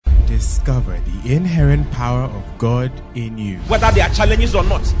discover the inherent power of God in you. Whether there are challenges or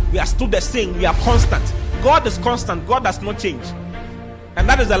not, we are still the same. We are constant. God is constant. God does not change. And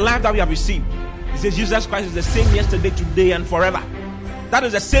that is the life that we have received. He says Jesus Christ is the same yesterday, today, and forever. That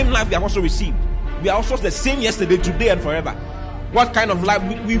is the same life we have also received. We are also the same yesterday, today, and forever. What kind of life?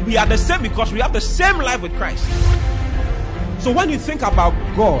 We are the same because we have the same life with Christ. So when you think about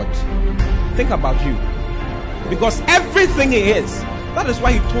God, think about you. Because everything He is, that is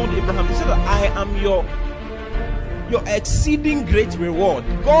why He told Abraham, He said, I am your exceeding great reward.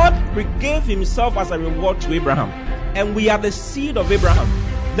 God gave Himself as a reward to Abraham. And we are the seed of Abraham.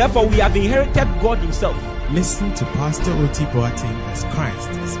 Therefore, we have inherited God Himself. Listen to Pastor Oti Boateng as Christ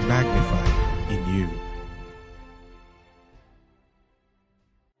is magnified in you.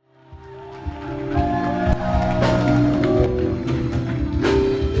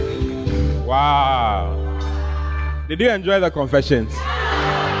 Wow. Did you enjoy the confessions?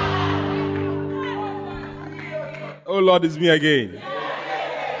 Oh Lord, it's me again.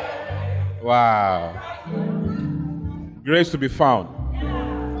 Wow. Grace to be found.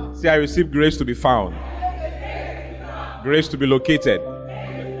 See, I received grace to be found. Grace to be located.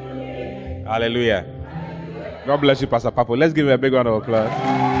 Hallelujah. God bless you, Pastor Papo. Let's give him a big round of applause.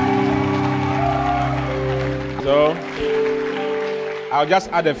 So, I'll just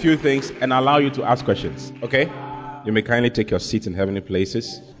add a few things and allow you to ask questions. Okay? You may kindly take your seat in heavenly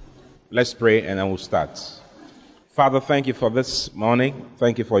places. Let's pray and then we'll start. Father, thank you for this morning.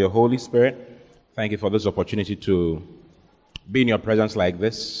 Thank you for your Holy Spirit. Thank you for this opportunity to be in your presence like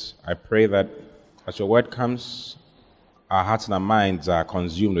this. I pray that as your word comes, our hearts and our minds are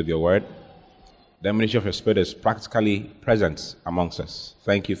consumed with your word. The ministry of your spirit is practically present amongst us.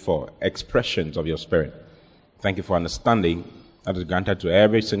 Thank you for expressions of your spirit. Thank you for understanding that is granted to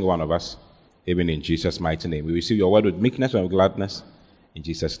every single one of us, even in Jesus' mighty name. We receive your word with meekness and with gladness. In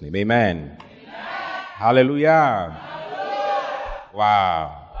Jesus' name, amen. Hallelujah.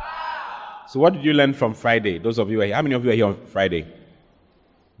 Wow. So what did you learn from Friday? Those of you who are here. How many of you are here on Friday?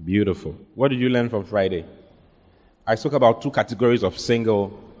 Beautiful. What did you learn from Friday? I spoke about two categories of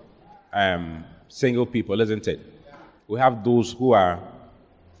single people, isn't it? We have those who are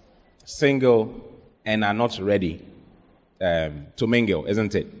single and are not ready to mingle,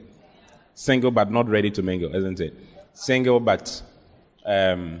 isn't it? Single but not ready to mingle, isn't it? Single but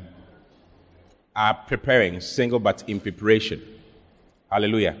are preparing. Single but in preparation.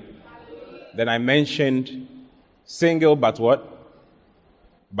 Hallelujah. Then I mentioned single but what?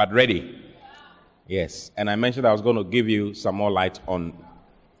 But ready. Yes. And I mentioned I was going to give you some more light on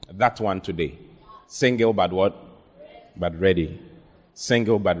that one today. Single but what? But ready.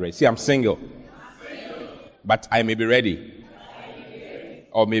 Single but ready. See, I'm single. But I may be ready.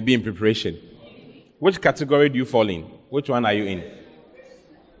 Or may be in preparation. Which category do you fall in? Which one are you in?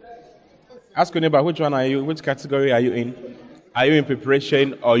 Ask your neighbor, which one are you? Which category are you in? Are you in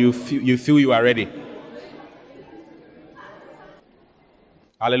preparation or you feel you are ready?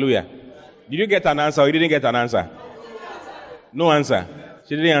 Hallelujah. Did you get an answer or you didn't get an answer? No answer.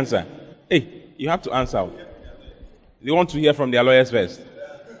 She didn't answer. Hey, you have to answer. They want to hear from their lawyers first.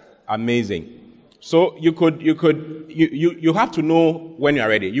 Amazing. So you have to know when you are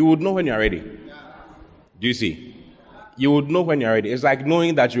ready. You would know when you are ready. Do you see? You would know when you are ready. It's like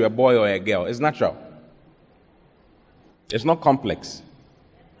knowing that you're a boy or a girl. It's natural. It's not complex.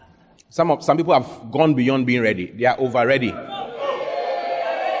 Some people have gone beyond being ready. They are over ready.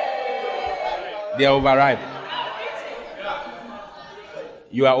 They are overripe.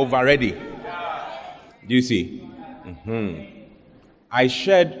 You are over ready. Do you see? I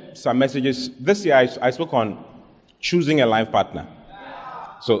shared some messages. This year I spoke on choosing a life partner.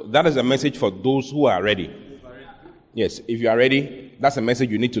 So that is a message for those who are ready. Yes, if you are ready, that's a message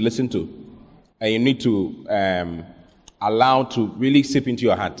you need to listen to. And you need to allow to really seep into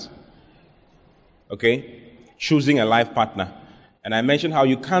your heart. Okay? Choosing a life partner. And I mentioned how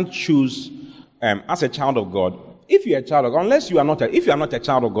you can't choose as a child of God. If you're a child of God, if you are not a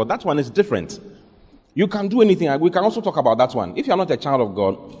child of God, that one is different. You can do anything. We can also talk about that one. If you're not a child of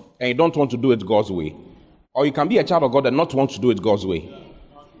God and you don't want to do it God's way, or you can be a child of God and not want to do it God's way.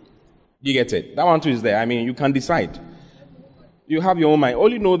 You get it? That one too is there. I mean, you can decide. You have your own mind.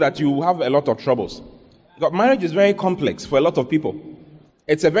 Only know that you have a lot of troubles. Because marriage is very complex for a lot of people.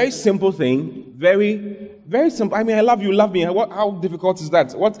 It's a very simple thing. Very, very simple. I mean, I love you, love me. How difficult is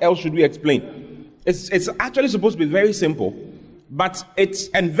that? What else should we explain? It's actually supposed to be very simple,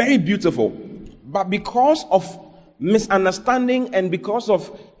 and very beautiful. But because of misunderstanding and because of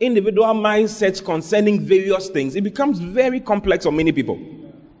individual mindsets concerning various things, it becomes very complex for many people.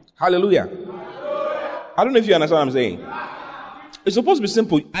 Hallelujah. I don't know if you understand what I'm saying. It's supposed to be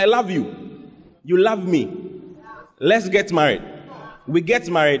simple. I love you. You love me. Let's get married. We get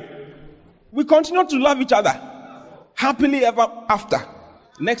married. We continue to love each other. Happily ever after.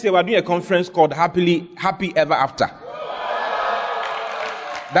 Next year we're doing a conference called Happy Ever After.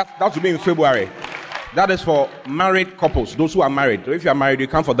 That will be in February. That is for married couples, those who are married. So if you are married, you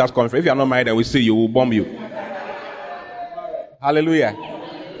come for that conference. If you are not married, then we see you, we'll bomb you. Hallelujah.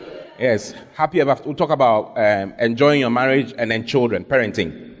 Yes, happy ever after. We'll talk about enjoying your marriage and then children,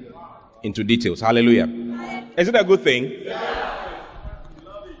 parenting, into details. Hallelujah. Is it a good thing?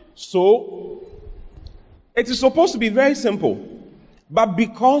 So, it is supposed to be very simple. But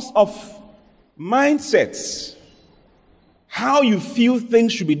because of mindsets, how you feel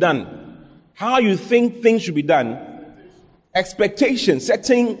things should be done, how you think things should be done, expectations,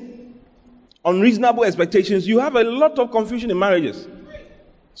 setting unreasonable expectations, you have a lot of confusion in marriages.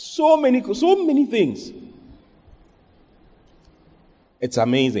 So many things. It's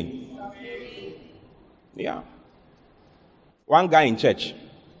amazing. Yeah. One guy in church,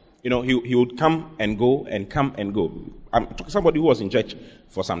 he would come and go and come and go. Somebody who was in church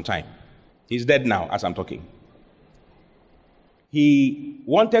for some time. He's dead now as I'm talking. He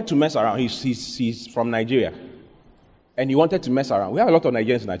wanted to mess around. He's from Nigeria. And he wanted to mess around. We have a lot of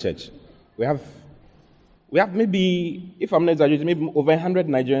Nigerians in our church. We have maybe, if I'm not exaggerating, maybe over 100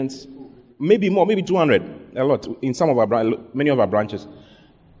 Nigerians. Maybe more, maybe 200. A lot. In some of many of our branches.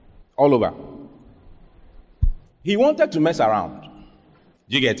 All over. He wanted to mess around.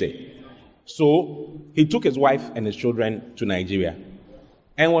 Do you get it? So, he took his wife and his children to Nigeria.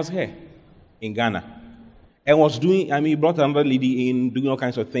 And was here in Ghana. And was he brought another lady in, doing all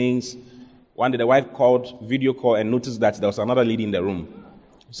kinds of things. One day the wife called, video call, and noticed that there was another lady in the room.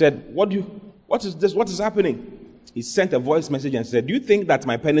 He said, what is this? What is happening? He sent a voice message and said, do you think that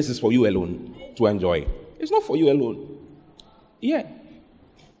my penis is for you alone to enjoy? It's not for you alone. Yeah.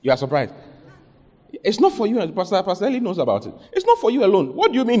 You are surprised. It's not for you. Pastor Eli knows about it. It's not for you alone.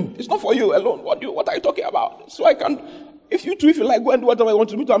 What do you mean? It's not for you alone. What are you talking about? So I can, if you like, go and do whatever I want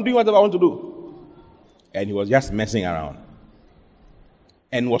to do. I'm doing whatever I want to do. And he was just messing around.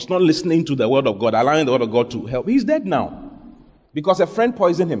 And was not listening to the word of God, allowing the word of God to help. He's dead now. Because a friend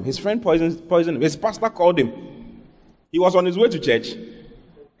poisoned him. His friend poisoned him. His pastor called him. He was on his way to church.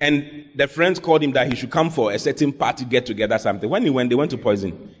 And the friends called him that he should come for a certain party, get together, something. When he went, they went to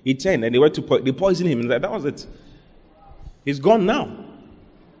poison. He turned and they poisoned him. And that was it. He's gone now.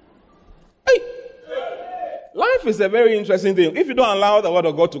 Hey! Life is a very interesting thing. If you don't allow the word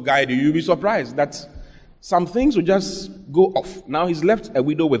of God to guide you, you'll be surprised that some things will just go off. Now he's left a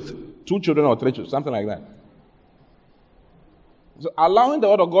widow with 2 children or 3 children, something like that. So allowing the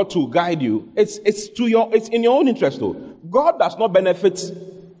word of God to guide you, it's in your own interest though. God does not benefit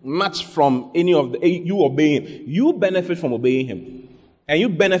much from any of you obeying him. You benefit from obeying him. And you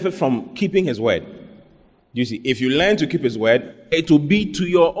benefit from keeping his word. You see, if you learn to keep his word, it will be to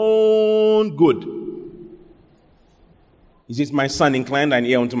your own good. He says, my son, incline thine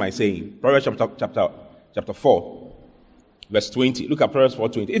ear unto my saying. Proverbs chapter 4, verse 20. Look at Proverbs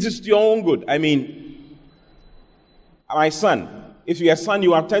 4:20. It is to your own good. My son, if you are a son,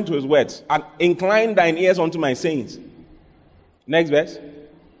 you attend to his words. And incline thine ears unto my sayings. Next verse.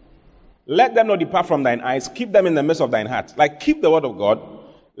 Let them not depart from thine eyes. Keep them in the midst of thine heart. Like, keep the word of God.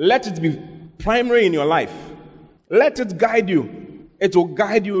 Let it be primary in your life. Let it guide you. It will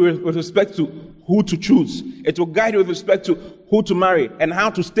guide you with respect to who to choose. It will guide you with respect to who to marry and how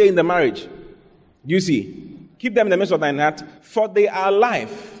to stay in the marriage. You see, keep them in the midst of thine heart, for they are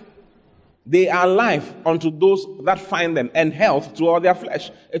life. They are life unto those that find them, and health to all their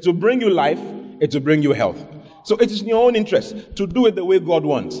flesh. It will bring you life, it will bring you health. So it is in your own interest to do it the way God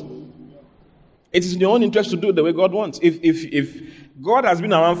wants. It is in your own interest to do it the way God wants. If God has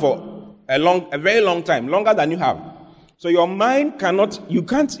been around for a very long time, longer than you have, so your mind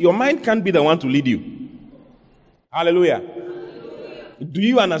can't be the one to lead you. Hallelujah. Do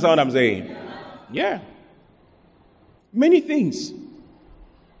you understand what I'm saying? Yeah. Many things.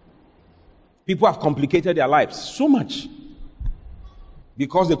 People have complicated their lives so much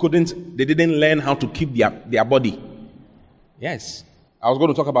because they didn't learn how to keep their body. Yes. I was going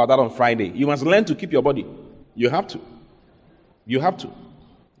to talk about that on Friday. You must learn to keep your body. You have to. You have to.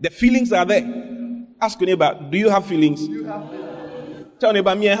 The feelings are there. Ask your neighbor, do you have feelings? Tell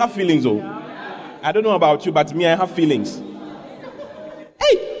neighbor, me, I have feelings, oh. I don't know about you, but me, I have feelings.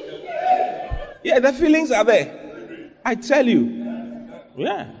 Hey! Yeah, the feelings are there. I tell you.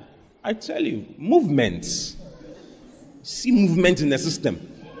 Yeah, I tell you. Movements. See movement in the system.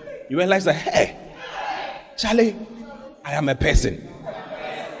 You realize that, hey, Charlie, I am a person.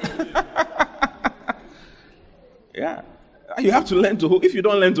 Yeah. You have to learn to hold. If you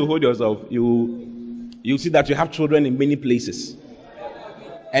don't learn to hold yourself, you see that you have children in many places.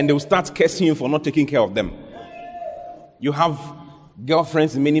 And they will start cursing you for not taking care of them. You have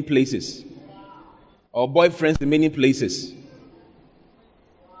girlfriends in many places. Or boyfriends in many places.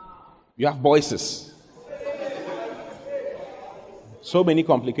 You have voices. So many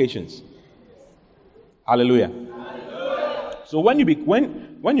complications. Hallelujah. So when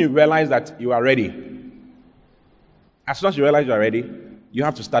you realize that you are ready, as soon as you realize you are ready, you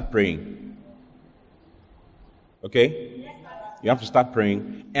have to start praying. Okay? You have to start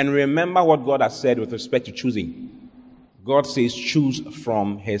praying. And remember what God has said with respect to choosing. God says, choose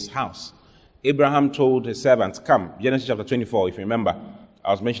from his house. Abraham told his servants, come. Genesis chapter 24, if you remember. I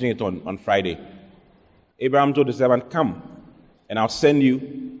was mentioning it on Friday. Abraham told the servant, come, and I'll send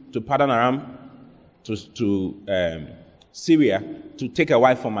you to Paddan Aram, to Syria, to take a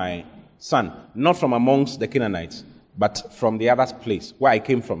wife for my son. Not from amongst the Canaanites, but from the other place, where I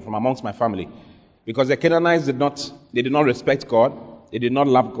came from amongst my family. Because the Canaanites did not respect God. They did not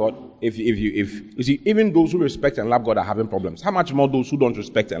love God. If you see, even those who respect and love God are having problems. How much more those who don't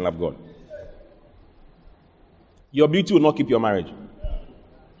respect and love God? Your beauty will not keep your marriage.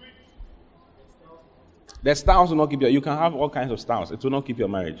 The styles will not keep you can have all kinds of styles. It will not keep your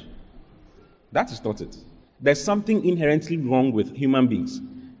marriage. That is not it. There's something inherently wrong with human beings,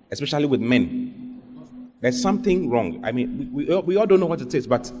 especially with men. There's something wrong. I mean, we all don't know what it is,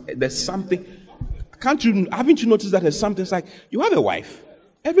 but there's something. Haven't you noticed that there's something? It's like, you have a wife,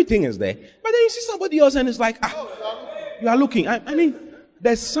 everything is there, but then you see somebody else and it's like, you are looking. I mean,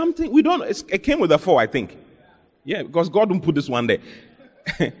 there's something, it came with a fall, I think. Yeah, because God didn't put this one there.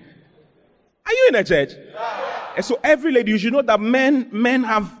 Are you in a church? And so every lady, you should know that men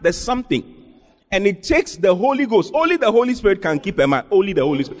have, there's something. And it takes the Holy Ghost. Only the Holy Spirit can keep a man. Only the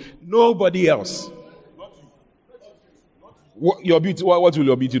Holy Spirit. Nobody else. What will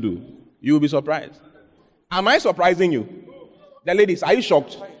your beauty do? You will be surprised. Am I surprising you? The ladies, are you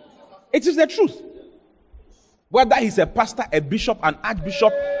shocked? It is the truth. Whether he's a pastor, a bishop, an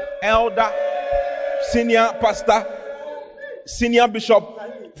archbishop, elder, senior pastor, senior bishop,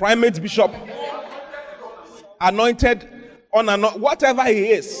 primate bishop, anointed, whatever he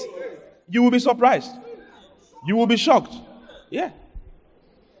is, you will be surprised. You will be shocked. Yeah.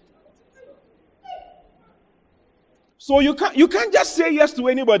 So you can't just say yes to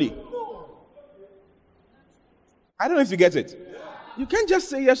anybody. I don't know if you get it. You can't just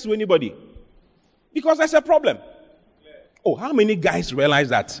say yes to anybody. Because there's a problem. Oh, how many guys realize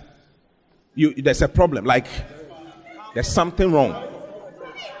that there's a problem? Like, there's something wrong.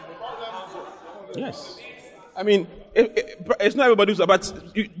 Yes. I mean, it's not everybody who's, but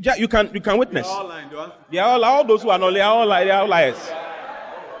you can witness. They are all those who are not, they are all liars.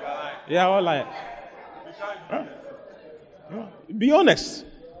 They are all liars. Huh? Be honest.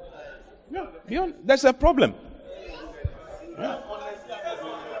 Yeah, there's a problem. Yeah.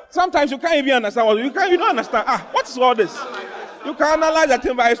 Sometimes you can't even understand what you don't understand. What is all this? You can analyze that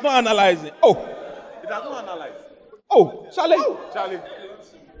thing, but it's not analyzing. Oh, it does not analyze. Oh, Charlie.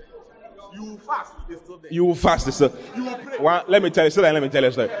 You will fast. It's still there. You will fast. It's still. You will pray. Let me tell you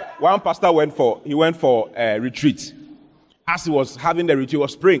a story. One pastor went for a retreat. As he was having the retreat, he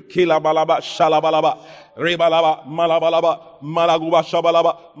was praying. Kilabalaba, shalabalaba, rebalaba, malabalaba, malaguba,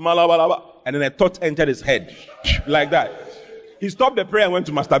 shabalaba, malabalaba. And then a thought entered his head. Like that. He stopped the prayer and went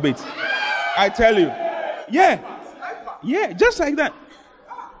to masturbate. I tell you. Yeah, just like that.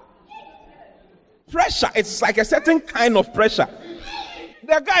 Pressure. It's like a certain kind of pressure.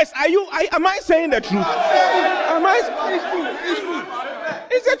 The guys, am I saying the truth?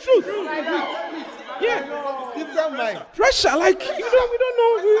 It's the truth. Yeah. Pressure, like, we don't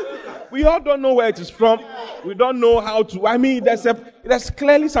know. We all don't know where it is from. We don't know how to. I mean, there's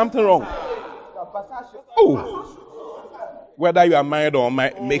clearly something wrong. Oh. Whether you are married or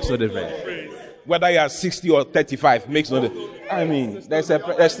makes no difference. Whether you are 60 or 35 makes no difference. I mean,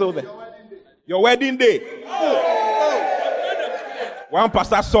 there's still there. Your wedding day. One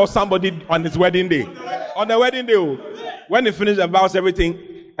pastor saw somebody on his wedding day. On the wedding day, when he finished the vows, everything,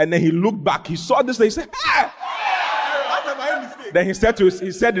 and then he looked back, he saw this, he said, ah! Then he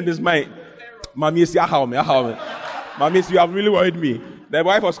said in his mind, Mami, you have really worried me. The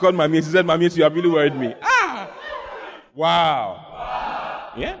wife was called Mami. She said, Mami, you have really worried me. Ah!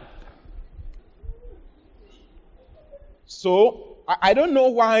 Wow. Yeah. So, I don't know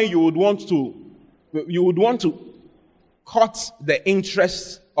why you would want to cut the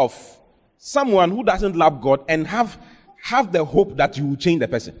interest of someone who doesn't love God and have the hope that you will change the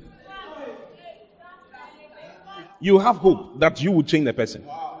person. You have hope that you will change the person.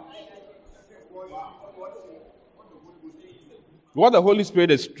 What the Holy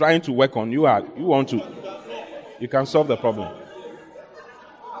Spirit is trying to work on, you can solve the problem.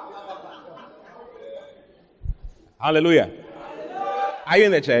 Hallelujah. Are you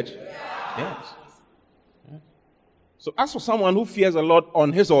in the church? Yes. So as for someone who fears the Lord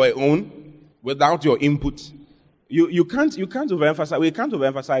on his or her own, without your input, you can't overemphasize. We can't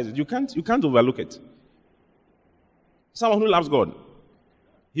overemphasize it. You can't overlook it. Someone who loves God,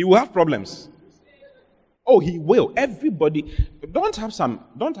 he will have problems. Oh, he will. Everybody, don't have some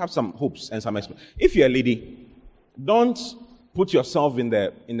hopes and some expectations. If you're a lady, don't put yourself in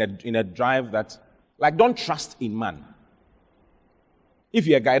a drive that, like, don't trust in man. If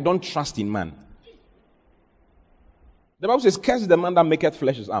you're a guy, don't trust in man. The Bible says, "Curse the man that maketh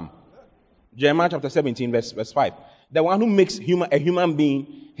flesh his arm." Jeremiah chapter 17, verse 5. The one who makes a human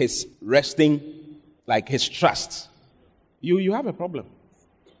being his resting, like his trust. You have a problem.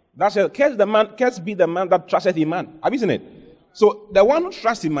 That's it. Cursed be the man that trusteth in man. Have you seen it? So the one who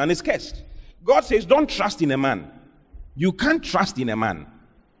trusts in man is cursed. God says, don't trust in a man. You can't trust in a man.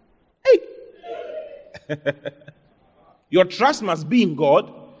 Hey! Your trust must be in God,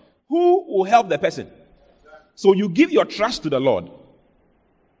 who will help the person. So you give your trust to the Lord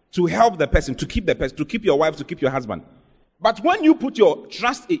to help the person, to keep the person, to keep your wife, to keep your husband. But when you put your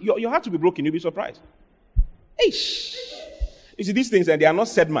trust, your heart will be broken. You'll be surprised. Eish. You see, these things, and they are not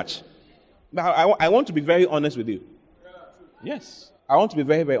said much. But I want to be very honest with you. Yes. I want to be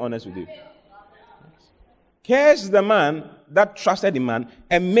very, very honest with you. Curse the man that trusted in man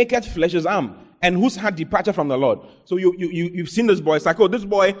and maketh flesh his arm, and whose heart departed from the Lord. So you've seen this boy. It's like, oh, this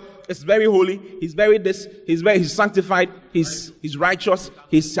boy is very holy. He's very this. He's sanctified. He's righteous.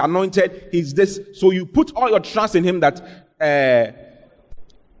 He's anointed. He's this. So you put all your trust in him that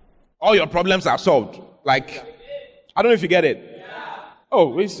all your problems are solved. Like, I don't know if you get it. Oh,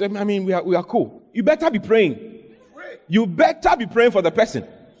 we are cool. You better be praying. You better be praying for the person.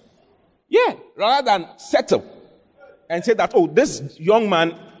 Yeah, rather than settle and say that, oh, this young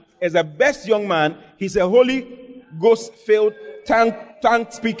man is the best young man. He's a Holy Ghost-filled,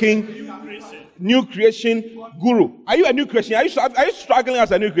 tongue-speaking, new creation guru. Are you a new creation? Are you struggling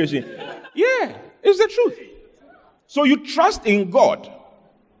as a new creation? Yeah, it's the truth. So you trust in God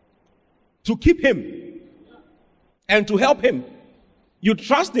to keep him and to help him. You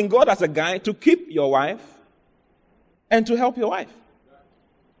trust in God as a guy to keep your wife and to help your wife.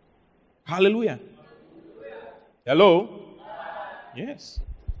 Hallelujah. Hello? Yes.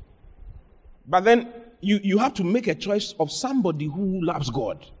 But then you have to make a choice of somebody who loves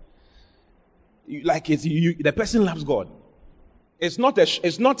God. The person loves God. It's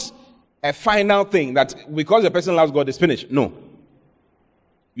not a final thing that because the person loves God, it's finished. No.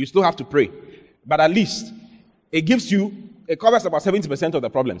 You still have to pray. But at least it covers about 70% of the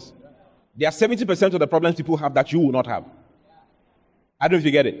problems. There are 70% of the problems people have that you will not have. I don't know if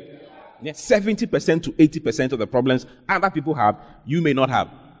you get it. Yeah, 70% to 80% of the problems other people have, you may not have.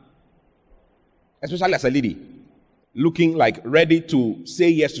 Especially as a lady, looking like ready to say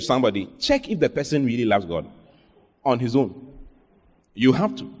yes to somebody. Check if the person really loves God on his own. You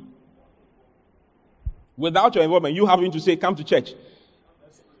have to. Without your involvement, you having to say, come to church.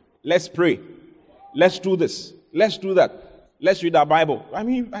 Let's pray. Let's do this. Let's do that. Let's read our Bible. I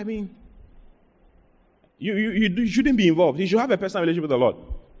mean, you shouldn't be involved. You should have a personal relationship with the Lord.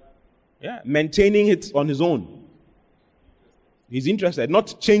 Yeah, maintaining it on his own. He's interested,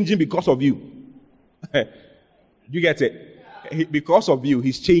 not changing because of you. You get it? Because of you,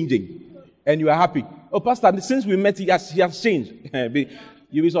 he's changing. And you are happy. Oh, Pastor, since we met, he has changed.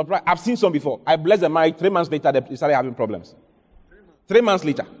 You'll be surprised. I've seen some before. I blessed the marriage. 3 months later, they started having problems. 3 months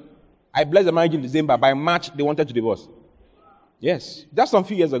later. I blessed the marriage in December. By March, they wanted to divorce. Yes. Just some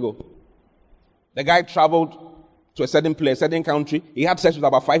few years ago. The guy traveled to a certain place, certain country. He had sex with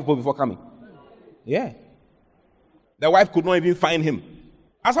about 5 people before coming. Yeah. The wife could not even find him.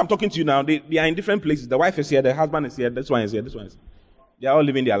 As I'm talking to you now, they are in different places. The wife is here, the husband is here, this one is here, this one is here. They are all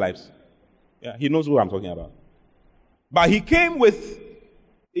living their lives. Yeah, he knows who I'm talking about. But he came with,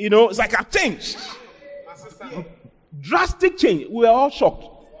 it's like I've changed. Drastic change. We were all shocked.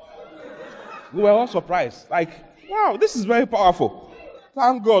 We were all surprised. Like, wow, this is very powerful.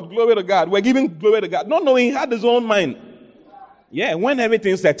 Thank God, glory to God. We're giving glory to God. Not knowing he had his own mind. Yeah, when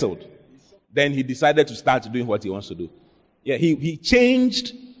everything settled, then he decided to start doing what he wants to do. Yeah, he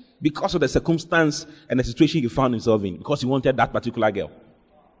changed because of the circumstance and the situation he found himself in. Because he wanted that particular girl.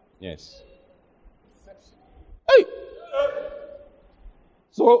 Yes. Hey!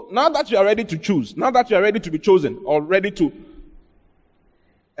 So now that you are ready to choose, now that you are ready to be chosen, or ready to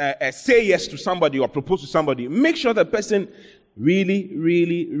say yes to somebody or propose to somebody, make sure the person really,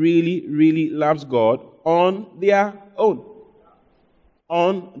 really, really, really loves God on their own.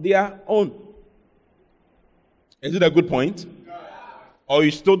 on their own. Is it a good point? Or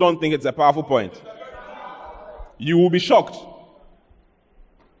you still don't think it's a powerful point? You will be shocked.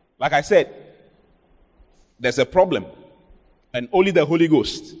 Like I said, there's a problem. And only the Holy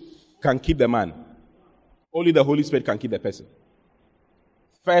Ghost can keep the man. Only the Holy Spirit can keep the person.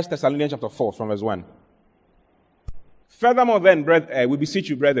 1 Thessalonians chapter 4 from verse 1. Furthermore then, we beseech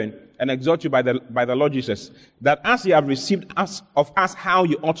you, brethren, and exhort you by the Lord Jesus, that as ye have received of us how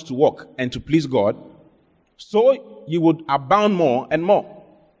you ought to walk and to please God, so you would abound more and more.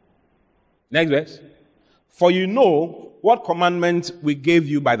 Next verse. For you know what commandment we gave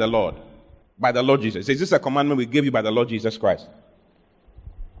you by the Lord Jesus. Is this a commandment we gave you by the Lord Jesus Christ?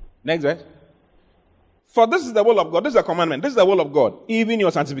 Next verse. For this is the will of God. This is a commandment. This is the will of God, even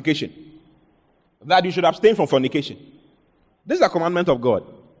your sanctification, that you should abstain from fornication. This is a commandment of God.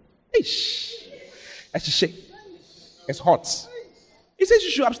 It's hot. He says you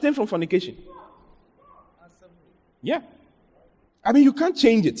should abstain from fornication. Yeah. I mean, you can't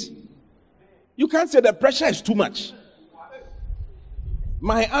change it. You can't say the pressure is too much.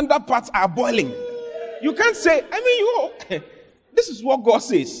 My underparts are boiling. You can't say, this is what God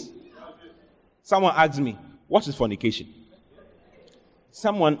says. Someone asked me, what is fornication?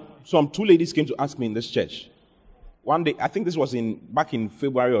 Some two ladies came to ask me in this church. One day, I think this was back in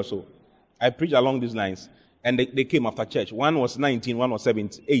February or so. I preached along these lines, and they came after church. One was 19, one was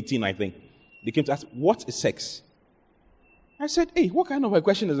 17, 18, I think. They came to ask, what is sex? I said, hey, what kind of a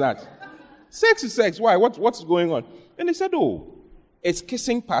question is that? Sex is sex. Why? What's going on? And they said, oh, it's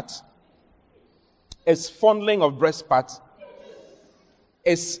kissing part. It's fondling of breast part.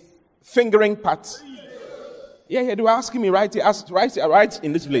 It's fingering part. Yeah, they were asking me right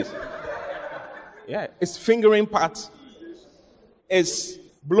in this place. Yeah, it's fingering part. It's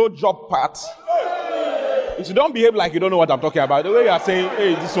blowjob part. If you don't behave like you don't know what I'm talking about, the way you are saying,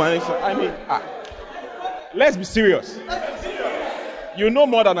 hey, this one, let's be serious. You know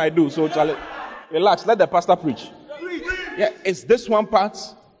more than I do, so Charlie, relax, let the pastor preach. Yeah, it's this one part,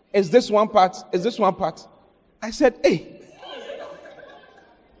 it's this one part, it's this one part. I said, hey,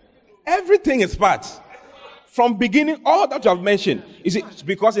 everything is part. From beginning, all that you have mentioned, is it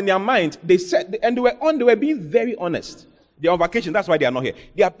because in their mind, they said, and they were being very honest. They are on vacation, that's why they are not here.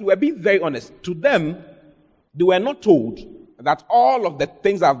 They were being very honest. To them, they were not told that all of the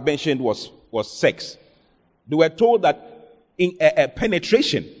things I've mentioned was sex. They were told that in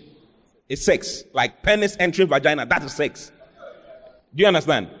penetration is sex. Like penis entering vagina, that is sex. Do you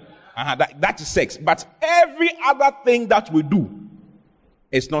understand? That is sex. But every other thing that we do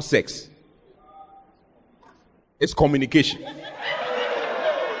is not sex. It's communication.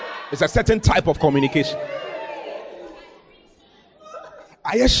 It's a certain type of communication.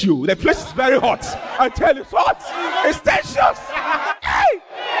 I assure you, the place is very hot. I tell you, it's hot. It's tensions. Hey!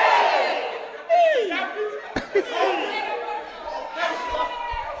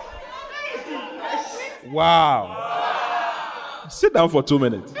 Wow. Sit down for 2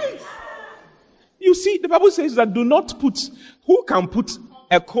 minutes. You see, the Bible says that who can put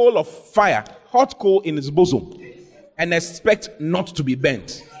a coal of fire, hot coal in his bosom, and expect not to be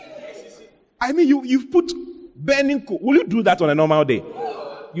burnt? I mean, you've put burning coal. Will you do that on a normal day?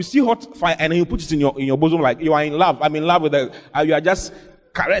 You see hot fire and then you put it in your bosom like you are in love. I'm in love with you are just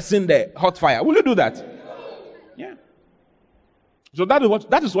caressing the hot fire. Will you do that? Yeah. So that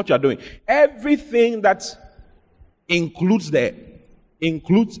is what you are doing. Everything that includes,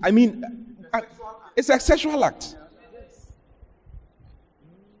 it's a sexual act.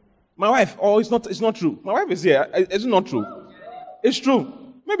 My wife, it's not true. My wife is here. It's not true. It's true.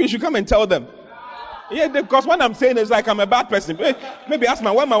 Maybe you should come and tell them. Yeah, because when I'm saying it's like I'm a bad person. Maybe ask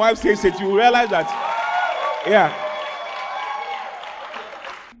when my wife says it, you realize that. Yeah.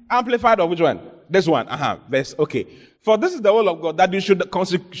 Amplified or which one? This one. Verse. Okay. For this is the will of God that you should be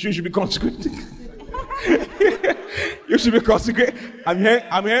consecrated. You should be consecrated.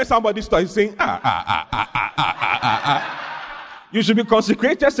 I'm hearing somebody start saying, You should be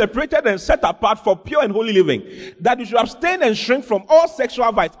consecrated, separated, and set apart for pure and holy living. That you should abstain and shrink from all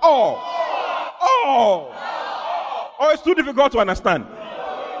sexual vice. It's too difficult to understand.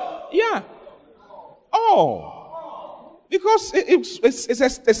 Yeah. Because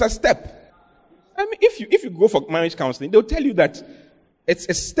it's a step. I mean, if you go for marriage counseling, they'll tell you that it's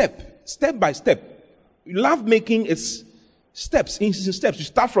a step by step. Love making is steps. You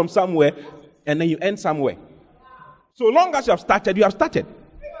start from somewhere and then you end somewhere. So long as you have started, you have started.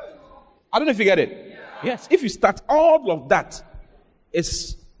 I don't know if you get it. Yes. If you start all of that,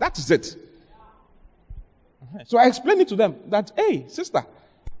 that is it. So I explained it to them that, hey, sister,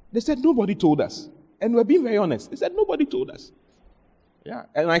 they said nobody told us. And we're being very honest. They said nobody told us. Yeah.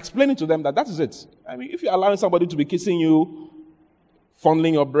 And I explained to them that is it. I mean, if you're allowing somebody to be kissing you,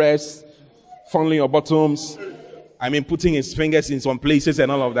 fondling your breasts, fondling your bottoms, I mean, putting his fingers in some places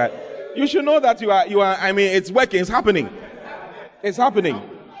and all of that, you should know that you are, I mean, it's working, it's happening. It's happening.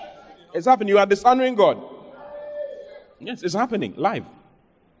 It's happening. You are dishonoring God. Yes, it's happening live.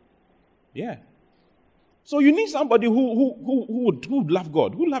 Yeah. So you need somebody who would love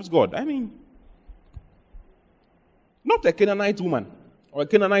God, who loves God. I mean, not a Canaanite woman or a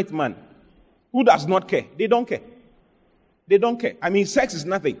Canaanite man who does not care. They don't care. They don't care. I mean, sex is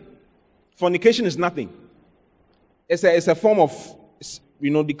nothing. Fornication is nothing. It's a form of,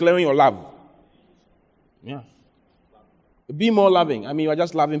 declaring your love. Yeah. Be more loving. I mean, you are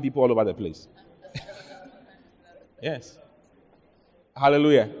just loving people all over the place. Yes.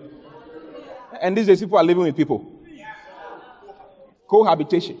 Hallelujah. And these days, people are living with people.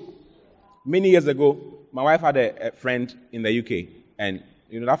 Cohabitation. Many years ago, my wife had a friend in the UK, and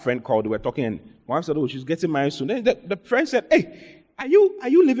that friend called. We were talking, and my wife said, "Oh, she's getting married soon." Then the friend said, "Hey, are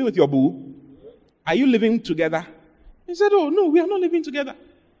you living with your boo? Are you living together?" He said, "Oh no, we are not living together."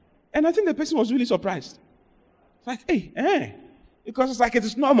 And I think the person was really surprised. It's like, hey, because it's like it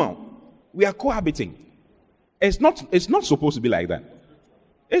is normal. We are cohabiting. It's not supposed to be like that.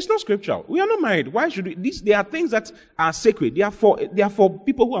 It's not scriptural. We are not married. Why should we? There are things that are sacred. They are for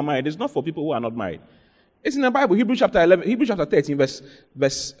people who are married. It's not for people who are not married. It's in the Bible, Hebrews chapter 13,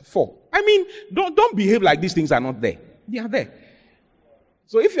 verse 4. I mean, don't behave like these things are not there. They are there.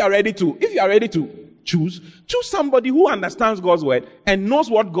 So if you are ready to choose somebody who understands God's word and knows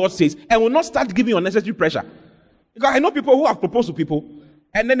what God says and will not start giving unnecessary pressure. Because I know people who have proposed to people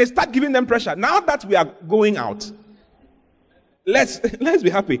and then they start giving them pressure. Now that we are going out, let's be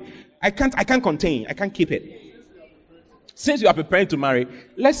happy. I can't contain. I can't keep it. Since you are preparing to marry,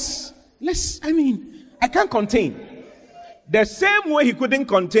 I can't contain. The same way he couldn't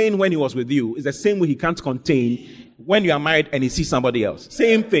contain when he was with you is the same way he can't contain when you are married and he sees somebody else.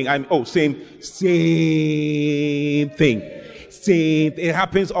 Same thing. Same thing. It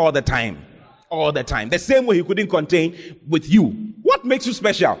happens all the time. All the time. The same way he couldn't contain with you. What makes you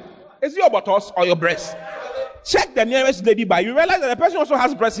special? Is it your buttocks or your breasts? Check the nearest lady by. You realize that the person also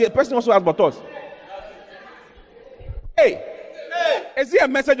has breasts, the person also has buttocks. Hey. Is it a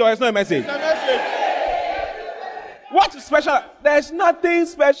message or it's not a message? It's a message. What's special? There's nothing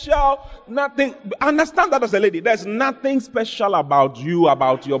special. Nothing. Understand that as a lady. There's nothing special about you,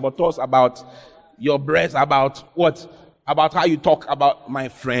 about your buttocks, about your breasts, about what? About how you talk about my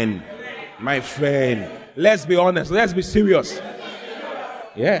friend. My friend. Let's be honest. Let's be serious.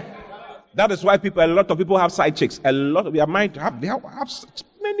 Yeah. That is why a lot of people have side chicks. They are married to have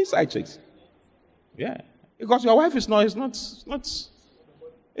many side chicks. Yeah. Because your wife is not,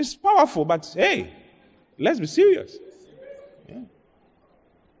 it's powerful, but hey, let's be serious. Yeah.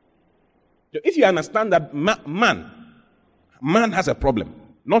 If you understand that man has a problem,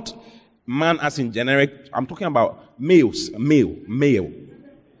 not man as in generic, I'm talking about males, male.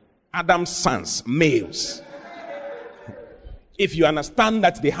 Adam's sons, males. If you understand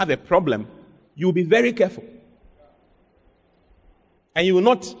that they have a problem, you will be very careful. And you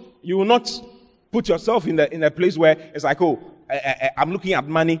will not put yourself in a place where it's like, I'm looking at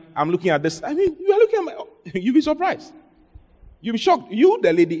money, I'm looking at this. I mean, you are looking at you'll be surprised. You'll be shocked. You,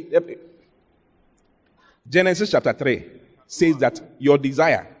 the lady. Genesis chapter 3 says that your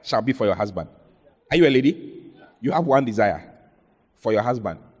desire shall be for your husband. Are you a lady? You have one desire for your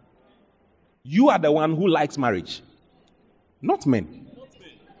husband. You are the one who likes marriage, not men.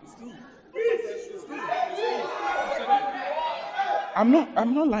 I'm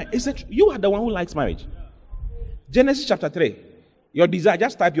not lying. You are the one who likes marriage. Genesis chapter 3. Your desire,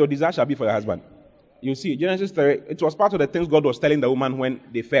 just type your desire shall be for your husband. You see, Genesis 3, it was part of the things God was telling the woman when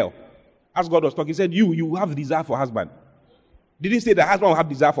they fell. As God was talking, he said, you have desire for husband. Didn't say the husband will have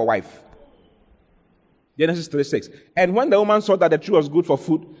desire for wife. Genesis 3:6. And when the woman saw that the tree was good for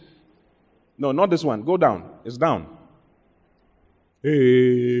food, no, not this one. Go down. It's down.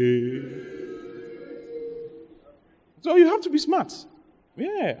 Hey. So you have to be smart.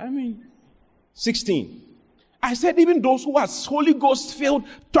 Yeah, 16. I said even those who are Holy Ghost filled,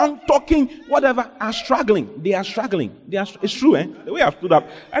 tongue talking, whatever, are struggling. They are struggling. It's true, eh? The way I've stood up.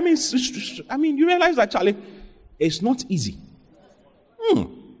 You realize that, Charlie, it's not easy.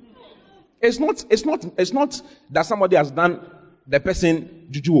 It's not that somebody has done the person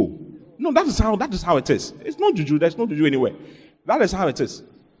juju. No, that is how it is. It's not juju. There's no juju anywhere. That is how it is.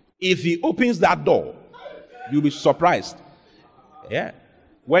 If he opens that door, you'll be surprised. Yeah.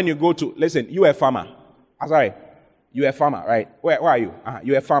 When you go to, listen, you're a farmer. Sorry. You're a farmer, right? Where are you?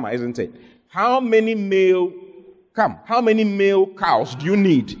 You're a farmer, isn't it? How many male Come, how many male cows do you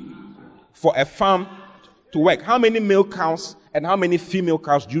need for a farm to work? How many male cows and how many female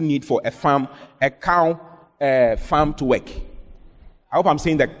cows do you need for a farm to work? I hope I'm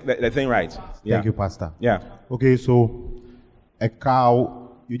saying the thing right. Yeah. Thank you, Pastor. Yeah. Okay, so a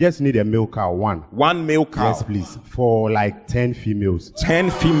cow, you just need a male cow, one. One male cow. Yes, please. For like 10 females.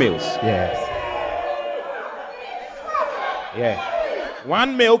 10 females. Yes. Yeah.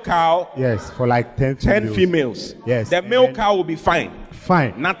 One male cow. Yes, for like 10 females. 10 females. Yes. The male cow will be fine.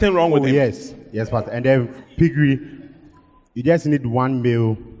 Fine. Nothing wrong with him. Yes. Yes, Pastor. And then piggery, you just need one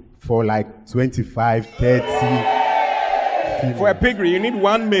male for like 25, 30 females. For a piggery, you need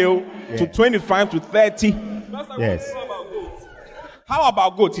one male to 25 to 30. Yes. How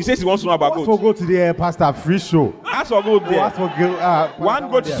about goats? He says he wants to know about goats. For goat today, Pastor, free show. As for goat there. As for goat, one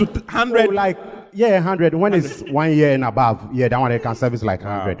goat is 100. So like, 100. When it's 1 year and above, that one they can service like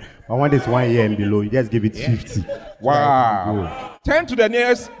 100. But when it's 1 year and below, you just give it 50. Wow. Turn to the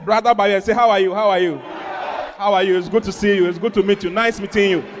nearest brother by you and say, how are you? How are you? How are you? It's good to see you. It's good to meet you. Nice meeting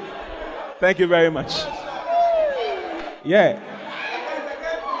you. Thank you very much. Yeah.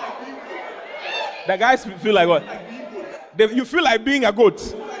 The guys feel like what? You feel like being a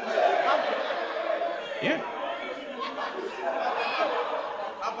goat. Yeah.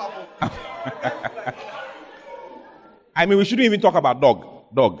 I mean, we shouldn't even talk about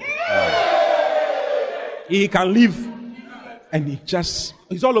dog. He can live and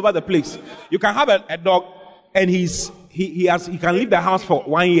he's all over the place. You can have a dog and he can leave the house for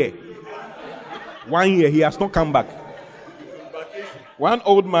 1 year. 1 year, he has not come back. One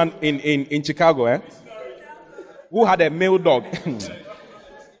old man in Chicago, who had a male dog.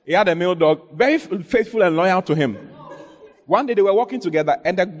 He had a male dog, very faithful and loyal to him. One day they were walking together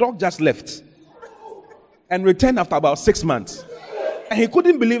and the dog just left and returned after about 6 months. And he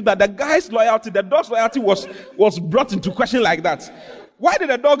couldn't believe that the dog's loyalty was brought into question like that. Why did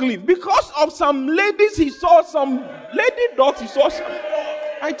the dog leave? Because of some ladies he saw, some lady dogs he saw.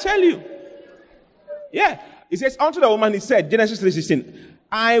 I tell you. Yeah. He says, unto the woman, he said, Genesis 3:16,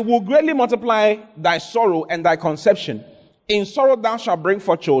 I will greatly multiply thy sorrow and thy conception. In sorrow thou shalt bring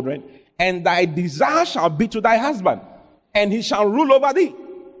forth children, and thy desire shall be to thy husband, and he shall rule over thee.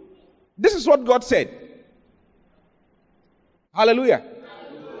 This is what God said. Hallelujah.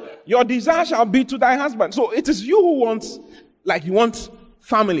 Your desire shall be to thy husband. So it is you who you want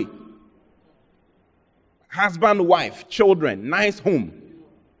family. Husband, wife, children, nice home.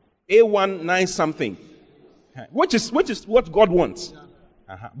 A1, nice something. Which is what God wants.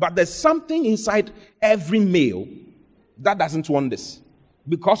 But there's something inside every male that doesn't want this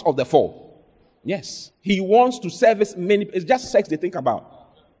because of the fall. Yes. He wants to service many. It's just sex they think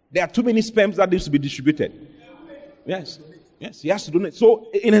about. There are too many sperms that needs to be distributed. Yes. Yes, he has to do it.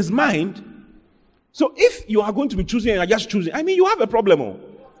 So in his mind, so if you are going to be choosing and you're just choosing, I mean, you have a problem.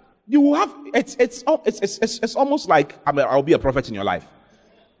 You will have, it's almost like I'll be a prophet in your life.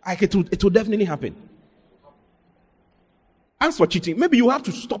 Like it will definitely happen. As for cheating, maybe you have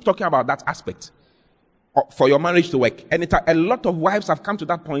to stop talking about that aspect for your marriage to work. And a lot of wives have come to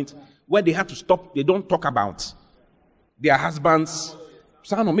that point where they have to stop. They don't talk about their husbands.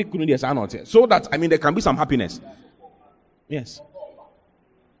 So that, I mean, there can be some happiness. Yes.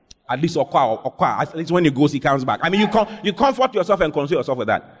 At least at least when he goes, he comes back. I mean, you comfort yourself and console yourself with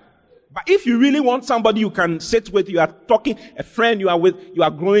that. But if you really want somebody you can sit with, you are talking, a friend you are with, you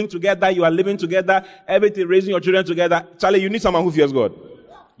are growing together, you are living together, everything, raising your children together, Charlie, you need someone who fears God.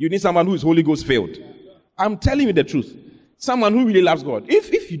 You need someone who is Holy Ghost filled. I'm telling you the truth. Someone who really loves God.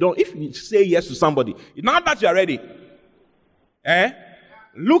 If you say yes to somebody, now that you are ready,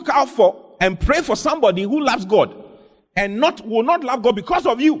 look out for and pray for somebody who loves God and will not love God because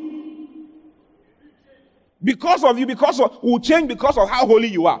of you. Because will change because of how holy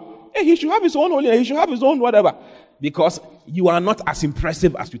you are. Hey, he should have his own holiness. He should have his own whatever. Because you are not as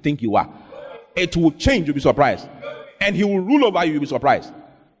impressive as you think you are. It will change. You'll be surprised. And he will rule over you. You'll be surprised.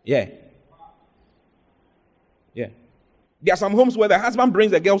 Yeah. Yeah. There are some homes where the husband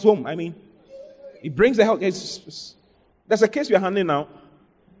brings the girls home. I mean, he brings the help. There's a case we are handling now.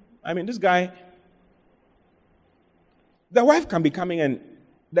 I mean, this guy, the wife can be coming and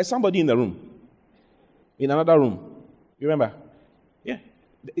there's somebody in the room. In another room. You remember? Yeah.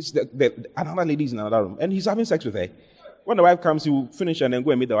 It's another lady's in another room, and he's having sex with her. When the wife comes, he will finish and then go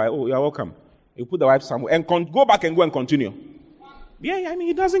and meet the wife. Oh, you're welcome. He'll put the wife somewhere and go back and go and continue. Yeah, I mean,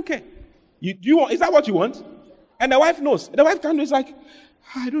 he doesn't care. Is that what you want? And the wife knows. The wife comes, it's like,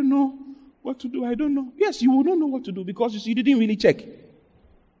 I don't know what to do. I don't know. Yes, you will not know what to do because you didn't really check.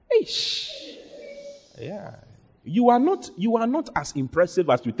 Hey, yeah. You are not as impressive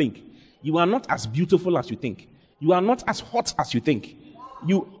as you think. You are not as beautiful as you think. You are not as hot as you think.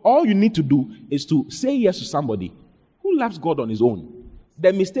 All you need to do is to say yes to somebody who loves God on his own.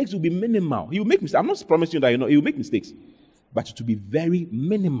 The mistakes will be minimal. He will make mistakes. I'm not promising you that he will make mistakes. But it will be very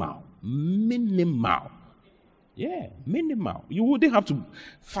minimal. Minimal. Yeah, minimal. You wouldn't have to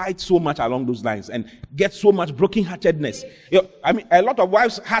fight so much along those lines and get so much broken-heartedness. A lot of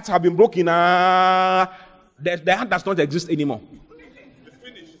wives' hearts have been broken. The heart does not exist anymore.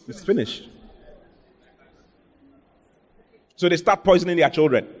 It's finished. So they start poisoning their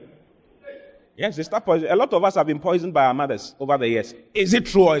children. Yes, they start poisoning. A lot of us have been poisoned by our mothers over the years. Is it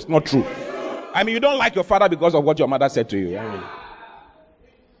true or it's not true? You don't like your father because of what your mother said to you.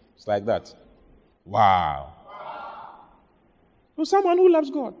 It's like that. Wow. So someone who loves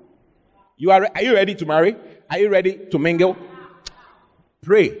God. Are you ready to marry? Are you ready to mingle?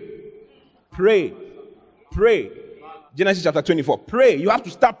 Pray. Pray. Pray. Genesis chapter 24. Pray. You have to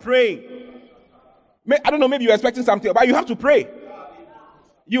start praying. I don't know, maybe you're expecting something, but you have to pray.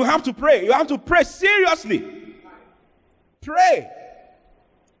 You have to pray. You have to pray seriously. Pray.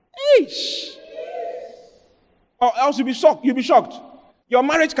 Eesh. Or else you'll be shocked. You'll be shocked. Your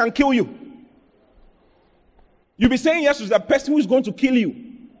marriage can kill you. You'll be saying yes to the person who is going to kill you.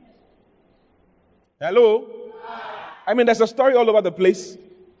 Hello? There's a story all over the place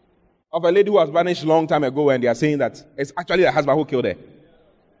of a lady who was vanished a long time ago, and they are saying that it's actually the husband who killed her.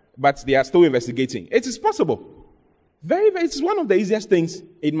 But they are still investigating. It is possible. It's one of the easiest things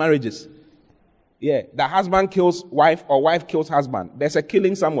in marriages. Yeah, the husband kills wife or wife kills husband. There's a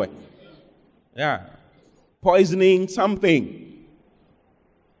killing somewhere. Yeah. Poisoning something.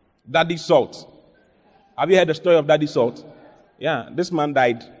 Daddy Salt. Have you heard the story of Daddy Salt? Yeah, this man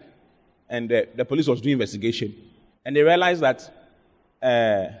died and the police was doing investigation. And they realized that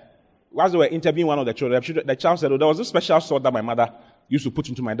whilst they were interviewing one of the children, the child said, there was a special salt that my mother used to put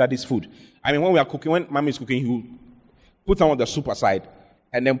into my daddy's food. When we are cooking, when mommy is cooking, he will put some of the soup aside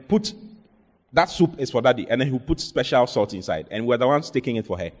and then put that soup is for daddy, and then he will put special salt inside. And we're the ones taking it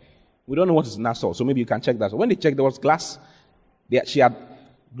for her. We don't know what is in that salt, so maybe you can check that. So when they checked, there was glass. She had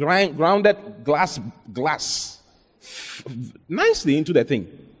grounded glass nicely into the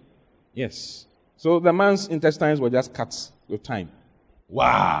thing. Yes. So the man's intestines were just cut with time.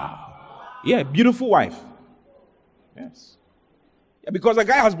 Wow. Yeah, beautiful wife. Yes. Yeah, because the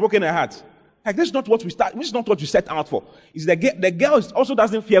guy has broken her heart. This is not what this is not what you set out for. It's the girl also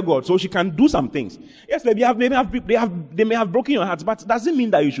doesn't fear God, so she can do some things. Yes, they may have broken your heart, but it doesn't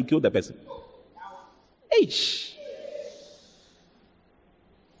mean that you should kill the person. Eesh.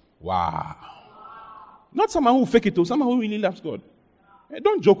 Wow. Not someone who fake it to, someone who really loves God.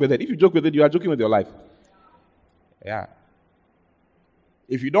 Don't joke with it. If you joke with it, you are joking with your life. Yeah.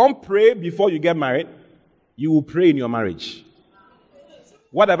 If you don't pray before you get married, you will pray in your marriage.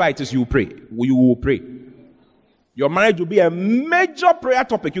 Whatever it is, you will pray. You will pray. Your marriage will be a major prayer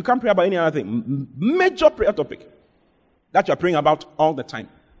topic. You can't pray about any other thing. Major prayer topic that you're praying about all the time.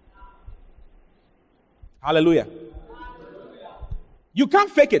 Hallelujah. You can't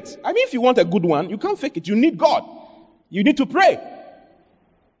fake it. If you want a good one, you can't fake it. You need God. You need to pray.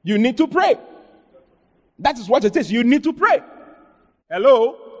 You need to pray. That is what it is. You need to pray.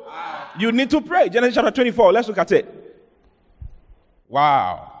 Hello? You need to pray. Genesis chapter 24. Let's look at it.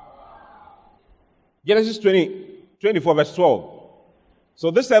 Wow. Genesis 24 verse 12.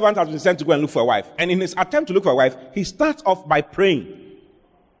 So this servant has been sent to go and look for a wife. And in his attempt to look for a wife, he starts off by praying.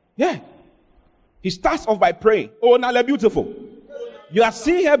 Yeah. He starts off by praying. Oh, Nala, beautiful. You are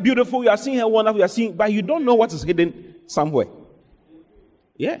seeing her beautiful. You are seeing her wonderful. But you don't know what is hidden somewhere.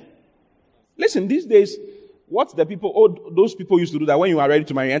 Yeah. Listen, these days, what those people used to do that when you are ready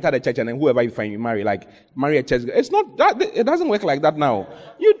to marry, enter the church and then whoever you find, you marry, like marry a church. It's not that, it doesn't work like that now.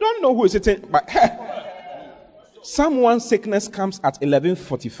 You don't know who is sitting, but someone's sickness comes at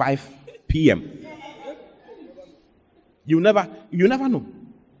 11:45 p.m. You never know.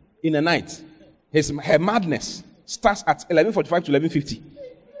 In the night, her madness starts at 11:45 to 11:50.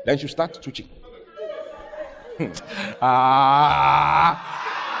 Then she starts twitching.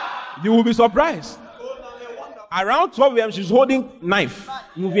 You will be surprised. Around 12 a.m., she's holding knife,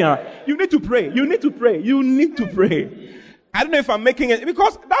 moving around. You need to pray. You need to pray. You need to pray. I don't know if I'm making it,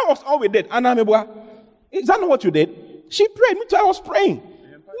 because that was all we did. Anna Mebua, is that not what you did? She prayed. Me too, I was praying.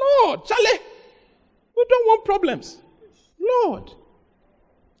 Lord, Charlie, we don't want problems. Lord.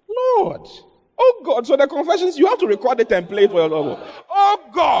 Oh God. So the confessions, you have to record it and play it for yourself. Oh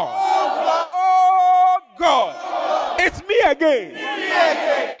God. It's me again.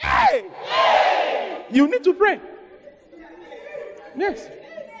 Hey. You need to pray. Yes.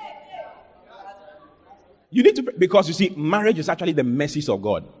 You need to pray. Because you see, marriage is actually the mercies of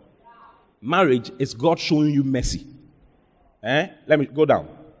God. Marriage is God showing you mercy. Let me go down.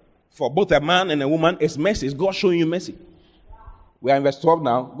 For both a man and a woman, it's mercy. It's God showing you mercy. We are in verse 12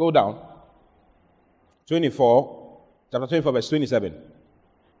 now. Go down. 24, chapter 24, verse 27.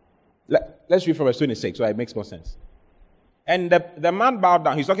 Let's read from verse 26 so it makes more sense. And the man bowed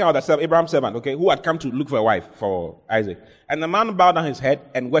down. He's talking about Abraham's servant, okay, who had come to look for a wife for Isaac. And the man bowed down his head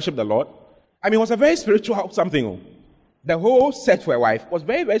and worshipped the Lord. I mean, it was a very spiritual something. The whole search for a wife was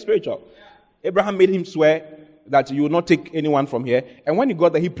very, very spiritual. Abraham made him swear that you will not take anyone from here. And when he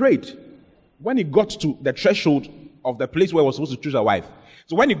got there, he prayed. When he got to the threshold of the place where he was supposed to choose a wife.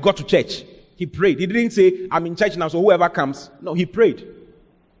 So when he got to church, he prayed. He didn't say, I'm in church now, so whoever comes. No, he prayed.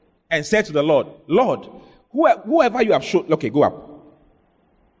 And said to the Lord, Lord, whoever you have shown. Okay, go up.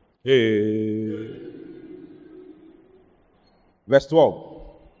 Verse 12.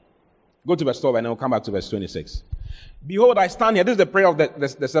 Go to verse 12 and then we'll come back to verse 26. Behold, I stand here. This is the prayer of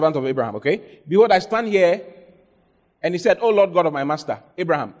the servant of Abraham, okay? Behold, I stand here. And he said, O Lord God of my master,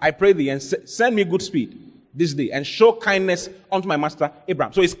 Abraham, I pray thee and send me good speed this day and show kindness unto my master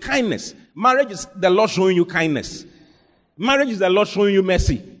Abraham. So it's kindness. Marriage is the Lord showing you kindness. Marriage is the Lord showing you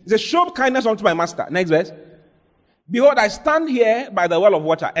mercy. He says, show kindness unto my master. Next verse. Behold, I stand here by the well of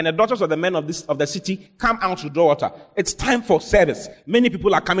water, and the daughters of the men of the city come out to draw water. It's time for service. Many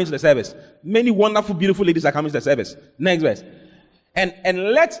people are coming to the service. Many wonderful, beautiful ladies are coming to the service. Next verse.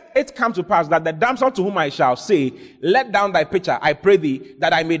 And let it come to pass that the damsel to whom I shall say, let down thy pitcher, I pray thee,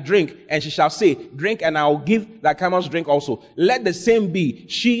 that I may drink. And she shall say, drink, and I will give thy camels drink also. Let the same be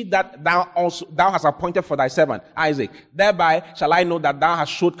she that thou hast appointed for thy servant Isaac. Thereby shall I know that thou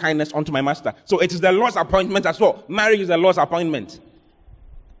hast showed kindness unto my master. So it is the Lord's appointment as well. Marriage is the Lord's appointment.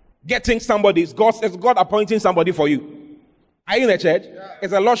 Getting somebody is God appointing somebody for you. Are you in the church? Yeah.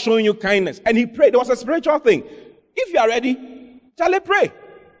 It's the Lord showing you kindness. And he prayed. It was a spiritual thing. If you are ready, shall I pray?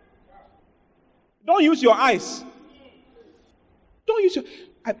 Don't use your eyes. Don't use your...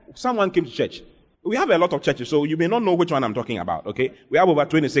 Someone came to church. We have a lot of churches, so you may not know which one I'm talking about, okay? We have over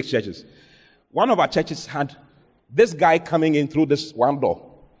 26 churches. One of our churches had this guy coming in through this one door,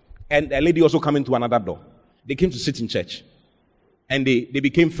 and a lady also coming through another door. They came to sit in church, and they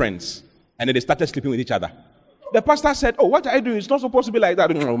became friends, and then they started sleeping with each other. The pastor said, oh, what are you doing? It's not supposed to be like that.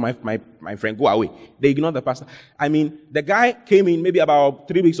 No, my friend, go away. They ignored the pastor. I mean, the guy came in maybe about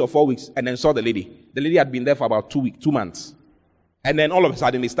 3 weeks or 4 weeks and then saw the lady. The lady had been there for about 2 months. And then all of a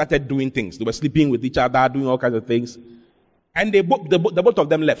sudden, they started doing things. They were sleeping with each other, doing all kinds of things. And the both of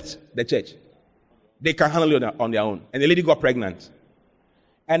them left the church. They can handle it on their own. And the lady got pregnant.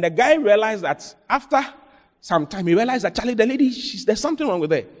 And the guy realized that after some time, he realized that, Charlie, the lady, there's something wrong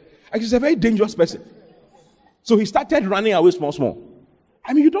with her. And she's a very dangerous person. So he started running away small.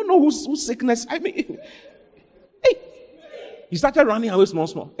 I mean, you don't know whose sickness. I mean, hey. He started running away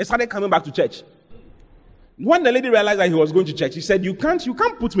small. He started coming back to church. When the lady realized that he was going to church, he said, you can't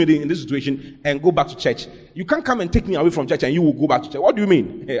put me in this situation and go back to church. You can't come and take me away from church and you will go back to church. What do you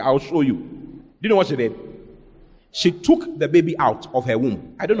mean? Hey, I'll show you. Do you know what she did? She took the baby out of her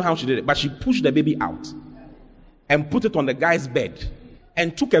womb. I don't know how she did it, but she pushed the baby out and put it on the guy's bed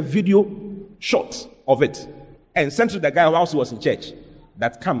and took a video shot of it. And sent to the guy whilst he was in church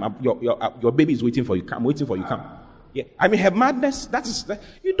that come, your baby is waiting for you. I'm waiting for you. Come. Yeah. I mean, her madness.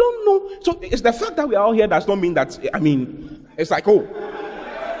 You don't know. So it's the fact that we are all here does not mean that. I mean, it's like, oh,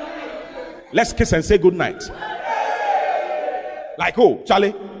 let's kiss and say good night. Like, oh,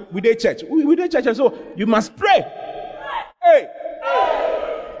 Charlie, we did church. We did church, and so you must pray. Hey.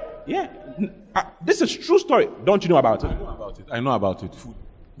 Yeah. This is true story. Don't you know about it? I know about it. Food.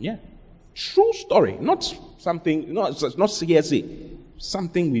 Yeah. True story, not something, not hearsay.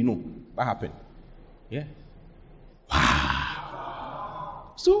 Something we know that happened. Yeah.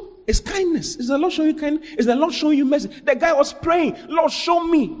 Wow. So it's kindness. It's the Lord showing you kindness. It's the Lord showing you mercy. The guy was praying, Lord, show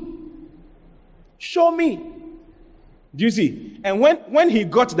me. Show me. Do you see? And when he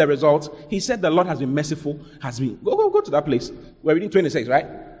got the result, he said the Lord has been merciful. Go to that place. We're reading 26, right?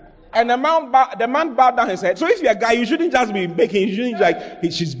 And the man bowed down his head. So if you're a guy, you shouldn't just be making, you shouldn't like,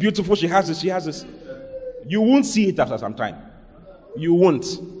 she's beautiful, she has this. You won't see it after some time. You won't.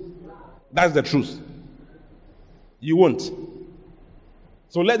 That's the truth. You won't.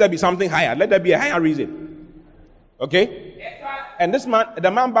 So let there be something higher. Let there be a higher reason. Okay? And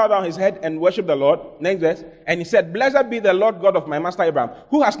the man bowed down his head and worshipped the Lord. Next verse. And he said, blessed be the Lord God of my master Abraham,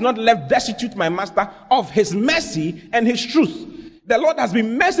 who has not left destitute my master of his mercy and his truth. The Lord has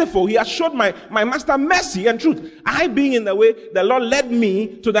been merciful. He has showed my master mercy and truth. I being in the way, the Lord led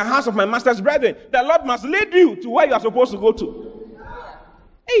me to the house of my master's brethren. The Lord must lead you to where you are supposed to go to.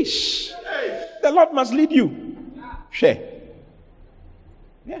 The Lord must lead you. Share.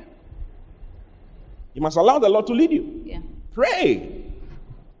 Yeah. You must allow the Lord to lead you. Yeah. Pray.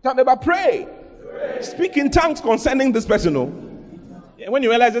 Tell me about pray. Speak in tongues concerning this person. When you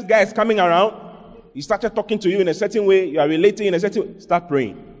realize this guy is coming around, he started talking to you in a certain way, you are relating in a certain way, start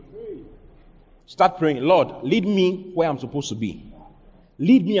praying. Start praying. Lord, lead me where I'm supposed to be.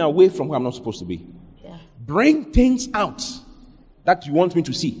 Lead me away from where I'm not supposed to be. Yeah. Bring things out that you want me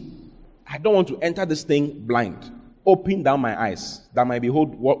to see. I don't want to enter this thing blind. Open down my eyes that I might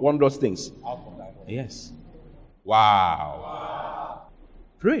behold wondrous things. Yes. Wow.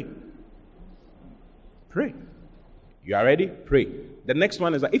 Pray. Pray. You are ready? Pray. The next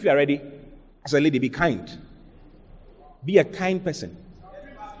one is that if you are ready, as a lady, be kind. Be a kind person.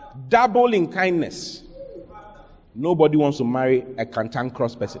 Double in kindness. Nobody wants to marry a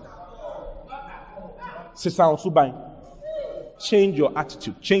cantankerous person. Sister Osubai, change your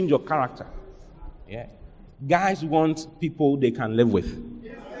attitude, change your character. Yeah. Guys want people they can live with.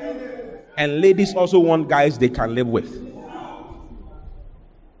 And ladies also want guys they can live with.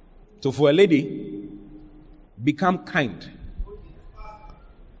 So for a lady, become kind.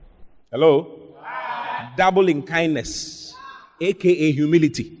 Hello? Double in kindness, aka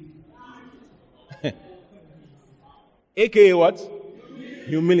humility. AKA what?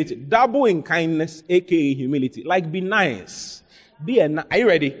 Humility. Double in kindness, aka humility. Like be nice. Are you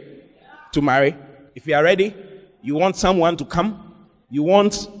ready to marry? If you are ready, you want someone to come.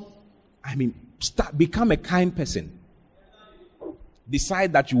 Become a kind person.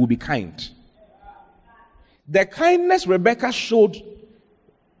 Decide that you will be kind. The kindness Rebecca showed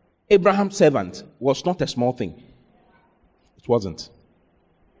Abraham's servant was not a small thing. It wasn't.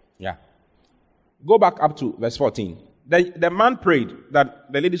 Yeah. Go back up to verse 14. The man prayed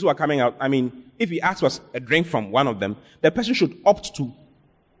that the ladies who are coming out, if he asks for a drink from one of them, the person should opt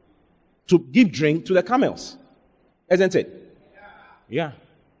to give drink to the camels. Isn't it? Yeah.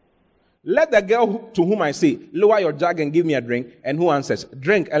 Let the girl to whom I say, lower your jug and give me a drink, and who answers,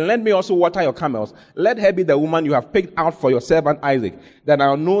 drink, and let me also water your camels. Let her be the woman you have picked out for your servant Isaac. Then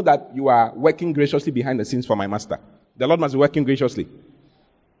I'll know that you are working graciously behind the scenes for my master. The Lord must be working graciously.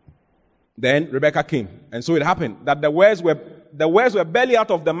 Then Rebecca came, and so it happened that the words were barely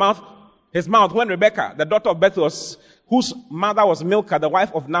out of his mouth, when Rebecca, the daughter of Bethuel, whose mother was Milcah, the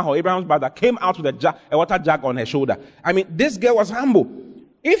wife of Nahor, Abraham's brother, came out with a water jug on her shoulder. This girl was humble.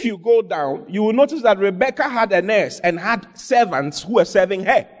 If you go down, you will notice that Rebecca had a nurse and had servants who were serving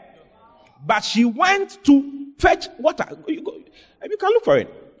her. But she went to fetch water. You can look for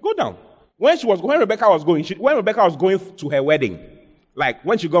it. Go down. When Rebecca was going to her wedding, like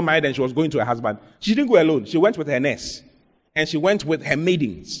when she got married and she was going to her husband, she didn't go alone. She went with her nurse. And she went with her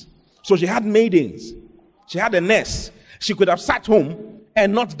maidens. So she had maidens. She had a nurse. She could have sat home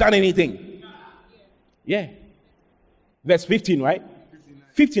and not done anything. Yeah. Verse 15, right?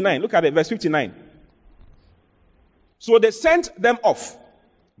 59. Look at it, verse 59. So they sent them off.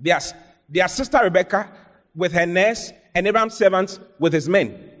 Their sister Rebecca with her nurse and Abraham's servants with his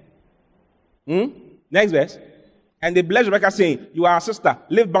men. Next verse. And they blessed Rebecca, saying, you are our sister,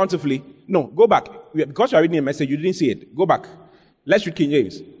 live bountifully. No, go back. Because you are reading a message, you didn't see it. Go back. Let's read King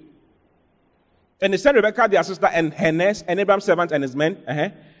James. And they sent Rebecca, their sister, and her nurse, and Abraham's servants and his men.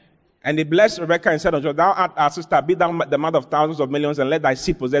 And they blessed Rebecca and said unto her, thou art our sister, be thou the mother of thousands of millions, and let thy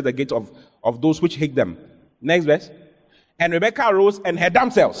seed possess the gate of those which hate them. Next verse. And Rebecca arose and had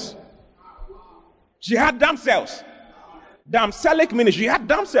damsels. She had damsels. Damselic ministry. She had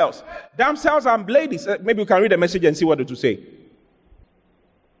damsels. Damsels and ladies. Maybe you can read the message and see what it will say.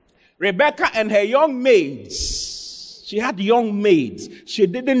 Rebecca and her young maids. She had young maids. She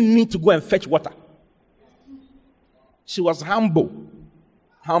didn't need to go and fetch water. She was humble.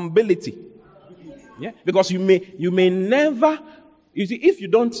 Humility. Yeah. Because you may never, you see, if you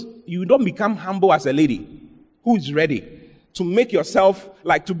don't become humble as a lady who is ready to make yourself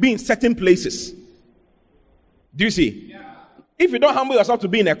like to be in certain places. Do you see? Yeah. If you don't humble yourself to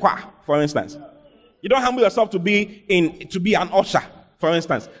be in a choir, for instance, you don't humble yourself to be an usher, for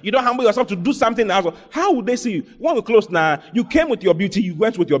instance, you don't humble yourself to do something else. How would they see you? When we close now, you came with your beauty, you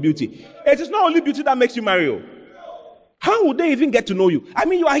went with your beauty. It is not only beauty that makes you marry you. How would they even get to know you?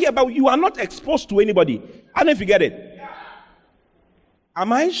 You are here, but you are not exposed to anybody. I don't know if you get it.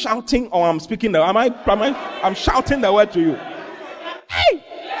 Am I shouting or I'm speaking? I'm shouting the word to you. Hey!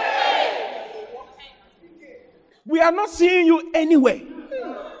 We are not seeing you anywhere.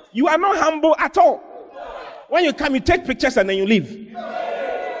 You are not humble at all. When you come, you take pictures and then you leave.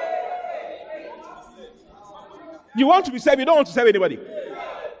 You want to be served, you don't want to serve anybody.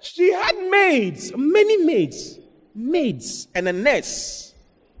 She had maids, many maids, and a nurse,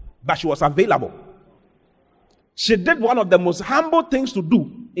 but she was available. She did one of the most humble things to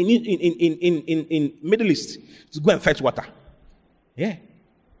do in Middle East, to go and fetch water. Yeah.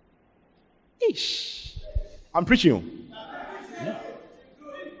 Ish. I'm preaching you. Yeah.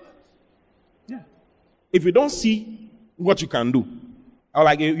 Yeah. If you don't see what you can do, or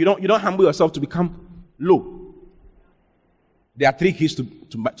like you don't humble yourself to become low, there are 3 keys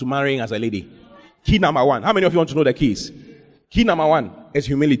to marrying as a lady. Key number 1. How many of you want to know the keys? Key number 1 is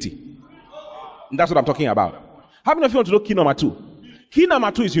humility. And that's what I'm talking about. How many of you want to know key number 2? Key number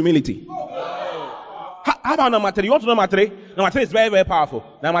 2 is humility. How about number 3? You want to know number 3? Number 3 is very, very powerful.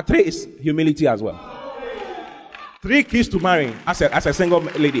 Number 3 is humility as well. 3 keys to marrying as a single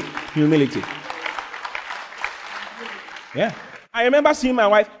lady. Humility. Yeah. I remember seeing my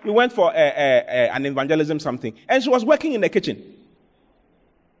wife. We went for an evangelism something, and she was working in the kitchen.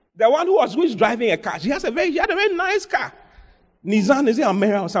 The one who was driving a car, she had a very nice car. Nissan, is it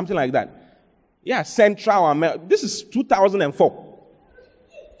Almera or something like that? Yeah, Central Almera. This is 2004.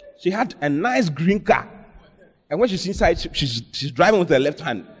 She had a nice green car. And when she's inside, she's driving with her left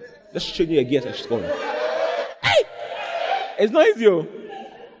hand. Just shaking her gears and she's going. Hey! It's not easy.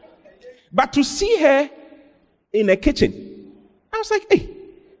 But to see her in a kitchen, I was like, hey,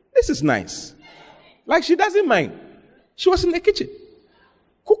 this is nice. Like, she doesn't mind. She was in the kitchen,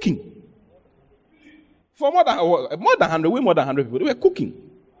 cooking. For way more than 100 people. They were cooking.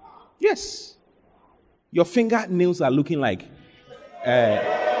 Yes. Your fingernails are looking like,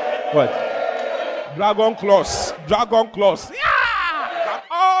 what? Dragon claws. Yeah!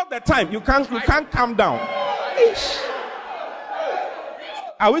 All the time. You can't calm down. Ish.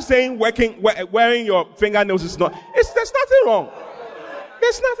 Are we saying wearing your fingernails is not? There's nothing wrong.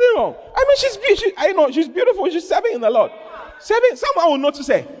 There's nothing wrong. I mean, she's beautiful. She's serving in the Lord. Someone will notice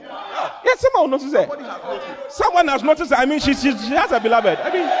her. Yeah, someone will notice her. Someone has noticed her. I mean, she has a beloved.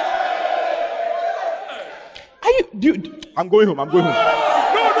 I mean, I'm going home. No.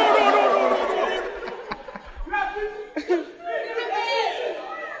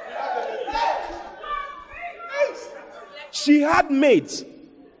 She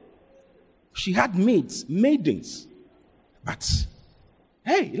had maidens. But,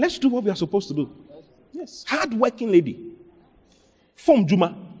 hey, let's do what we are supposed to do. Yes. Hard-working lady. Form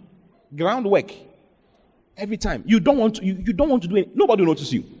Juma. Groundwork. Every time. You don't want to do it. Nobody will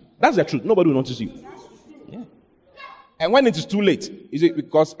notice you. That's the truth. Nobody will notice you. Yeah. And when it is too late, is it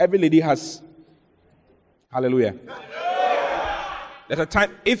because every lady has... Hallelujah. There's a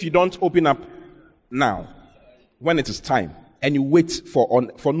time, if you don't open up now, when it is time, and you wait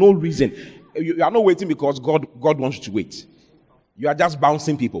for no reason, you are not waiting because God wants you to wait. You are just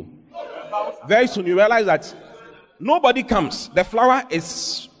bouncing people. Very soon you realize that nobody comes. The flower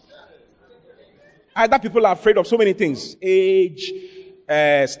is... Either people are afraid of so many things. Age,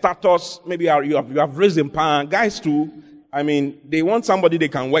 status, maybe you have risen pan. Guys too, I mean, they want somebody they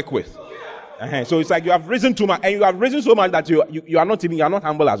can work with. So it's like you have risen too much, and you have risen so much that you are not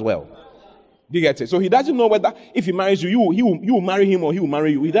humble as well. Do you get it? So he doesn't know whether if he marries you, you will marry him or he will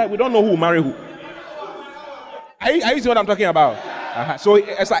marry you. We don't know who will marry who. Are you seeing what I'm talking about? So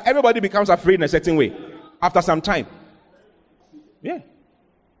it's like everybody becomes afraid in a certain way after some time. Yeah.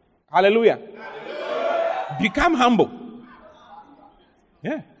 Hallelujah. Become humble.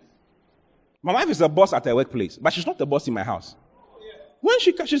 Yeah. My wife is a boss at her workplace, but she's not the boss in my house. When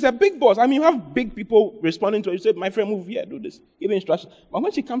she's a big boss. I mean, you have big people responding to her. You say, my friend, move here, do this. Give instructions. But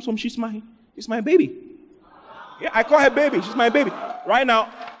when she comes home, she's my baby. Yeah, I call her baby. She's my baby. Right now,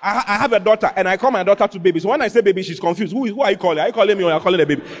 I have a daughter, and I call my daughter to baby. So when I say baby, she's confused. Who are you calling? Are you calling me or are you calling the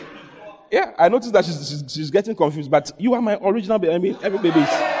baby? Yeah, I noticed that she's getting confused. But you are my original baby. I mean, every baby is.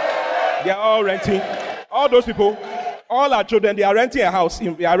 They are all renting. All those people, all our children, they are renting a house.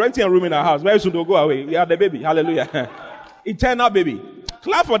 They are renting a room in our house. Very soon they'll go away. We are the baby. Hallelujah. Eternal baby.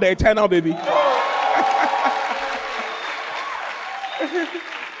 Clap for the eternal baby.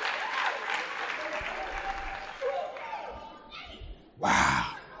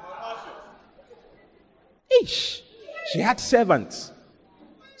 Wow. Ish. She had servants.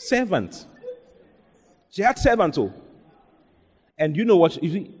 She had servants. Oh. And you know what?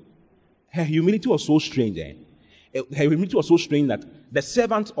 Her humility was so strange. Her humility was so strange that the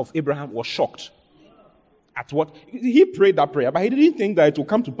servant of Abraham was shocked at what he prayed that prayer, but he didn't think that it would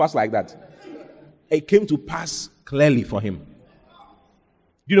come to pass like that. It came to pass clearly for him. Do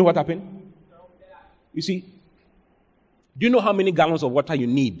you know what happened? You see, do you know how many gallons of water you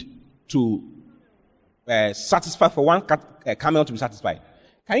need to satisfy for one camel to be satisfied?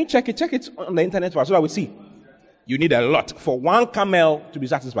 Can you check it? Check it on the internet so that we see. You need a lot for one camel to be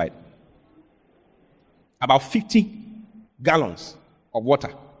satisfied. About 50 gallons of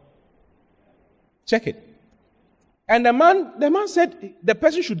water. Check it. And the man said, the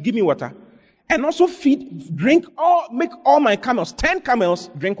person should give me water and also make all my camels, 10 camels,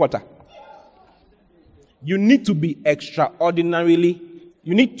 drink water. You need to be extraordinarily,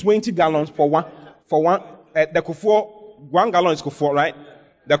 you need 20 gallons for one, the kufuor, 1 gallon is kufuor, right?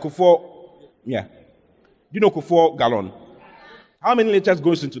 The kufuor, yeah. You know kufuor gallon. How many liters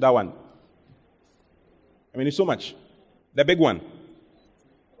goes into that one? I mean, it's so much. The big one.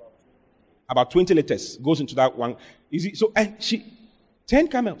 About 20 liters goes into that one. Is it so? And 10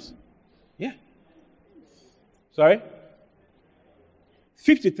 camels. Yeah. Sorry?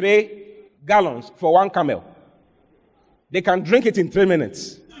 53 gallons for 1 camel. They can drink it in 3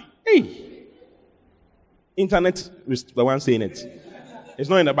 minutes. Hey. Internet is the one saying it. It's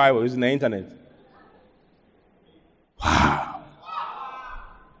not in the Bible, it's in the internet. Wow.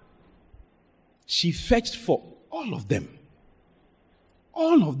 She fetched for all of them.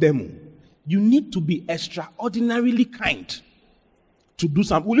 All of them. You need to be extraordinarily kind to do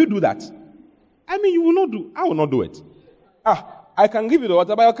something. Will you do that? I mean, you will not do. I will not do it. I can give you the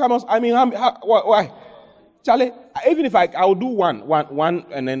water, but your camels. I mean, why? Charlie, even if I will do one,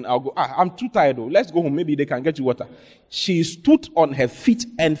 and then I'll go. I'm too tired though. Let's go home. Maybe they can get you water. She stood on her feet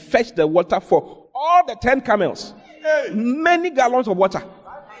and fetched the water for all the 10 camels. Many gallons of water.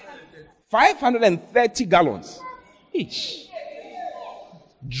 530 gallons each.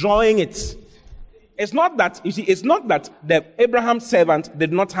 Drawing it. It's not that, you see, it's not that the Abraham's servant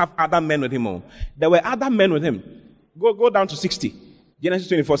did not have other men with him. There were other men with him. Go down to 60.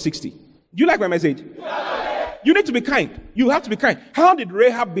 Genesis 24:60. Do you like my message? You need to be kind. You have to be kind. How did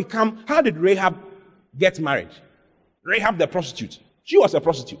Rahab get married? Rahab the prostitute. She was a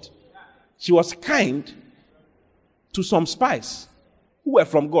prostitute. She was kind to some spies who were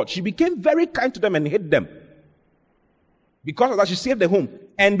from God. She became very kind to them and hid them. Because of that, she saved the home.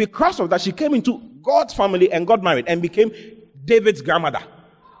 And because of that, she came into God's family and got married and became David's grandmother.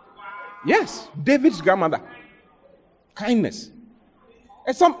 Yes, David's grandmother. Kindness.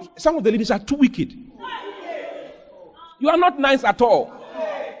 And some of the ladies are too wicked. You are not nice at all.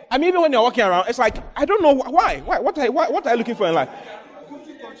 I mean, even when you're walking around, it's like, I don't know why. What are you looking for in life?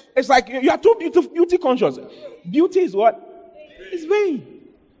 It's like you are too beauty conscious. Beauty is what? It's vain.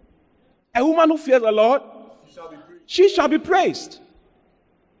 A woman who fears the Lord, she shall be praised.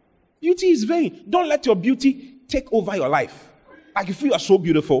 Beauty is vain. Don't let your beauty take over your life. Like if you are so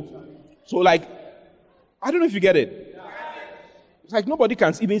beautiful. So like, I don't know if you get it. It's like nobody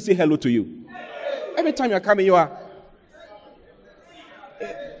can even say hello to you. Every time you're coming, you are.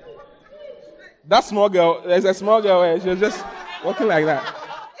 That small girl, there's a small girl where she's just walking like that.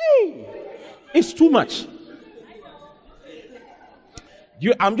 Hey, it's too much.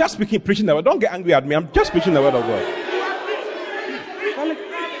 I'm just preaching the word. Don't get angry at me. I'm just preaching the word of God.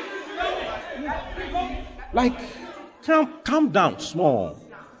 Like, calm down, small.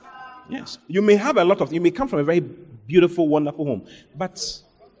 Yes. You may have you may come from a very beautiful, wonderful home. But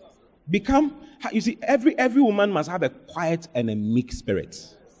you see, every woman must have a quiet and a meek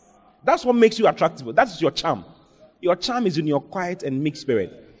spirit. That's what makes you attractive. That is your charm. Your charm is in your quiet and meek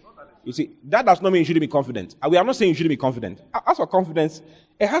spirit. You see, that does not mean you shouldn't be confident. We are not saying you shouldn't be confident. As for confidence,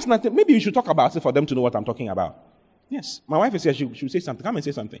 it has nothing. Maybe you should talk about it for them to know what I'm talking about. Yes. My wife is here. She should say something. Come and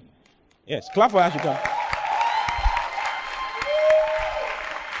say something. Yes. Clap for her. She come.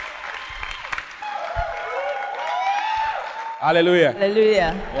 Hallelujah.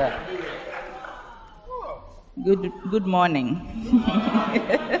 Hallelujah. Yeah. Good morning.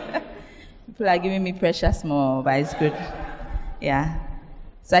 People are giving me precious more, but it's good. Yeah.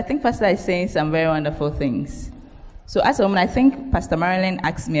 So I think Pastor is saying some very wonderful things. So as a woman, I think Pastor Marilyn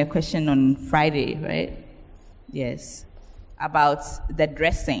asked me a question on Friday, right? Yes. About the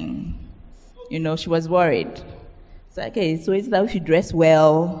dressing. You know, she was worried. So, okay, so it's that if you dress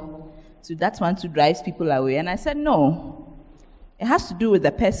well, so that's one to drive people away. And I said, no. It has to do with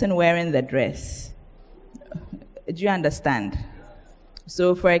the person wearing the dress. Do you understand?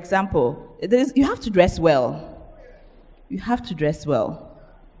 So, for example, you have to dress well. You have to dress well.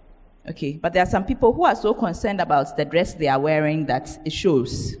 Okay, but there are some people who are so concerned about the dress they are wearing that it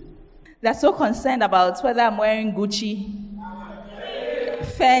shows. They're so concerned about whether I'm wearing Gucci,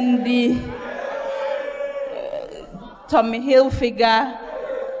 Fendi, Tommy Hilfiger,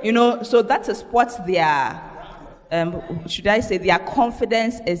 you know, so that is what their, their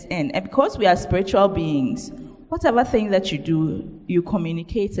confidence is in. And because we are spiritual beings, whatever thing that you do, you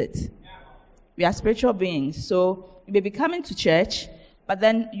communicate it. We are spiritual beings, so you may be coming to church, but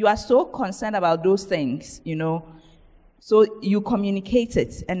then you are so concerned about those things, you know, so you communicate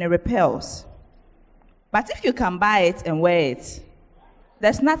it and it repels. But if you can buy it and wear it,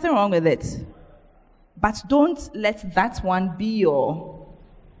 there's nothing wrong with it. But don't let that one be your,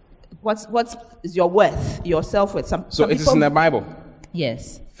 what is your worth, your self-worth. So it is in the Bible.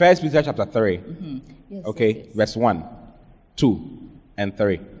 Yes. 1 Peter chapter 3. Mm-hmm. Yes, Okay, yes. verse 1, 2, and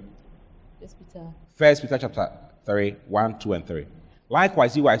 3. Yes, Peter. 1 Peter chapter 3, 1, 2, and 3.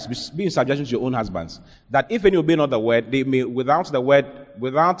 Likewise, you wives, be in subjection to your own husbands, that if any obey not the word, they may without the word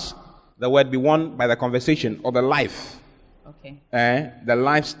be won by the conversation or the life, Okay. the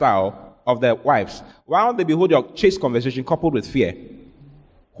lifestyle of their wives, while they behold your chaste conversation coupled with fear,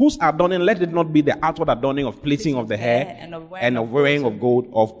 whose adorning, let it not be the outward adorning of plaiting of the hair and of wearing of gold,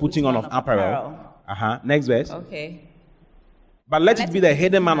 of putting on of apparel. Next verse. Okay. But let it be the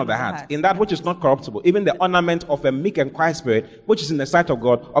hidden man of the heart, in that which is not corruptible, even the ornament of a meek and quiet spirit, which is in the sight of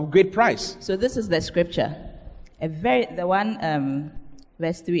God of great price. So this is the scripture, verse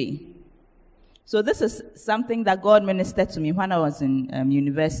 3. So this is something that God ministered to me when I was in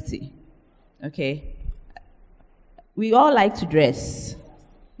university. Okay, we all like to dress,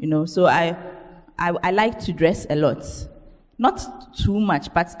 So I like to dress a lot, not too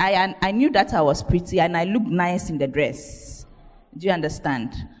much, but I knew that I was pretty and I looked nice in the dress. Do you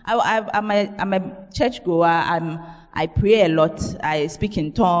understand? I'm a churchgoer. I pray a lot. I speak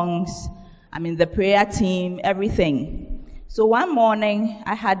in tongues. I'm in the prayer team. Everything. So one morning,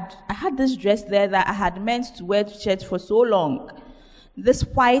 I had this dress there that I had meant to wear to church for so long. This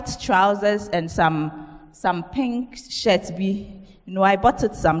white trousers and some pink shirts. I bought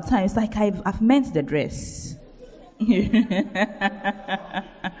it sometimes. Like I've meant the dress.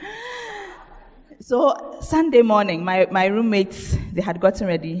 So Sunday morning, my roommates, they had gotten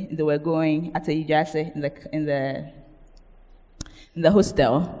ready. They were going at Ijase in the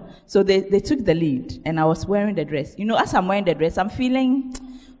hostel. So they took the lead, and I was wearing the dress. As I'm wearing the dress, I'm feeling,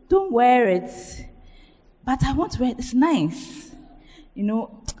 don't wear it, but I want to wear it. It's nice.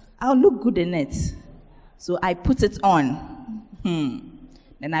 I'll look good in it. So I put it on.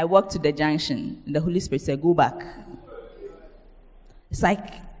 Then I walked to the junction, and the Holy Spirit said, go back. It's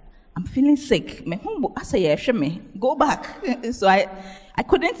like, I'm feeling sick. Go back. So I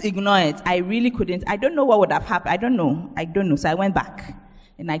couldn't ignore it. I really couldn't. I don't know what would have happened. I don't know. So I went back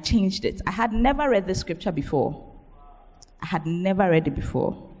and I changed it. I had never read the scripture before. I had never read it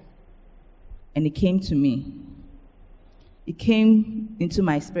before. And it came to me. It came into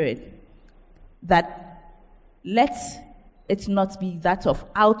my spirit that let it not be that of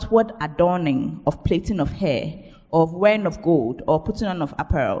outward adorning, of plaiting of hair, of wearing of gold, or putting on of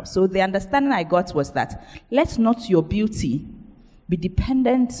apparel. So the understanding I got was that let not your beauty be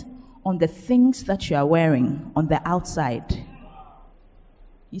dependent on the things that you are wearing on the outside.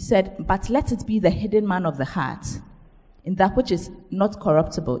 He said, but let it be the hidden man of the heart, in that which is not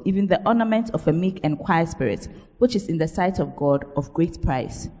corruptible, even the ornament of a meek and quiet spirit, which is in the sight of God of great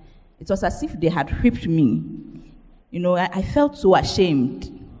price. It was as if they had whipped me. I felt so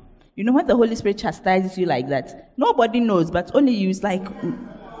ashamed. When the Holy Spirit chastises you like that, nobody knows, but only you. It's like,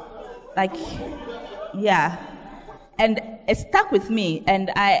 yeah. And it stuck with me. And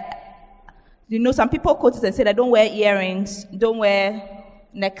some people quote it and say, don't wear earrings, don't wear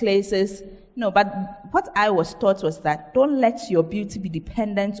necklaces. No, but what I was taught was that don't let your beauty be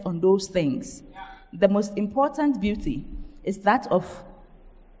dependent on those things. The most important beauty is that of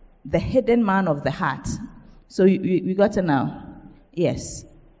the hidden man of the heart. So we got it now? Yes.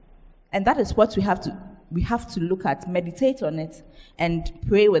 And that is what we have to look at, meditate on it, and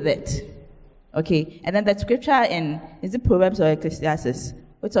pray with it. Okay? And then the scripture is it Proverbs or Ecclesiastes,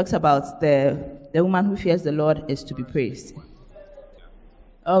 which talks about the woman who fears the Lord is to be praised.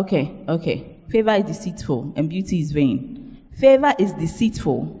 Okay. Favor is deceitful and beauty is vain. Favor is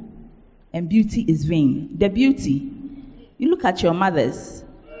deceitful and beauty is vain. The beauty, you look at your mothers,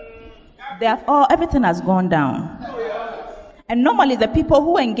 everything has gone down. And normally the people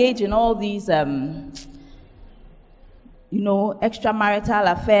who engage in all these,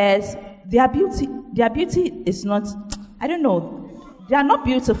 extramarital affairs, their beauty is not, I don't know, they are not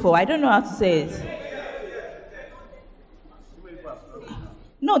beautiful. I don't know how to say it.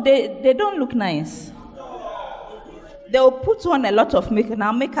 No, they don't look nice. They will put on a lot of makeup.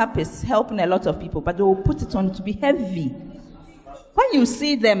 Now makeup is helping a lot of people, but they will put it on to be heavy. When you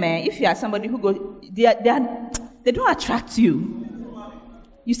see them, if you are somebody who goes, they don't attract you.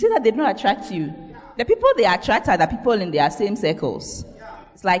 You see that they don't attract you. The people they attract are the people in their same circles.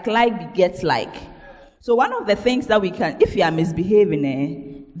 It's like begets like. So one of the things that we can, if you are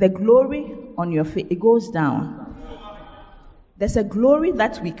misbehaving, the glory on your face, it goes down. There's a glory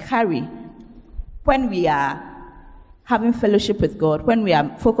that we carry when we are having fellowship with God, when we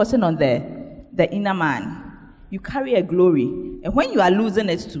are focusing on the inner man. You carry a glory. And when you are losing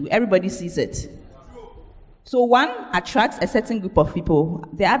it too, everybody sees it. So one attracts a certain group of people,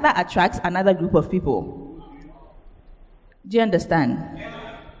 the other attracts another group of people. Do you understand?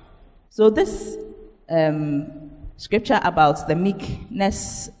 So this scripture about the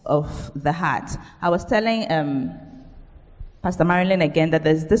meekness of the heart, I was telling Pastor Marilyn again that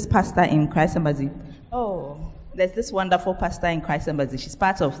there's this pastor in Christ Embassy. There's this wonderful pastor in Christ Embassy. She's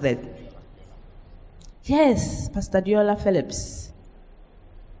part of that. Yes, Pastor Diola Phillips.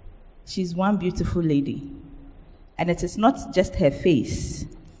 She's one beautiful lady. And it is not just her face.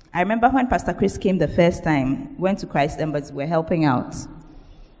 I remember when Pastor Chris came the first time, went to Christ Embassy, we're helping out.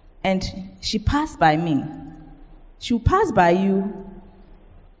 And she passed by me. She'll pass by you,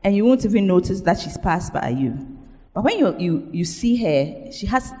 and you won't even notice that she's passed by you. But when you see her, she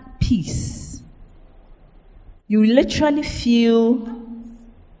has peace. You literally feel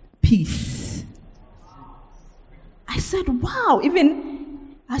peace. I said, wow,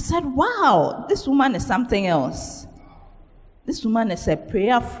 this woman is something else. This woman is a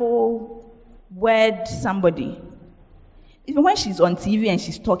prayerful word somebody. Even when she's on TV and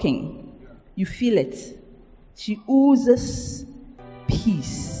she's talking, you feel it. She oozes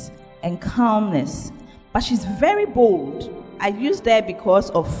peace and calmness. But she's very bold. I use that because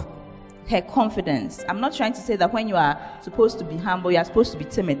of her confidence. I'm not trying to say that when you are supposed to be humble, you are supposed to be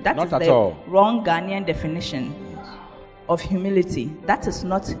timid. That is the wrong Ghanaian definition of humility. That is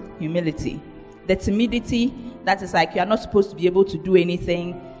not humility. The timidity, that is like you are not supposed to be able to do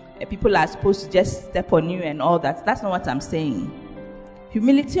anything. People are supposed to just step on you and all that. That's not what I'm saying.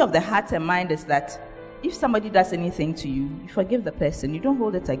 Humility of the heart and mind is that if somebody does anything to you, you forgive the person. You don't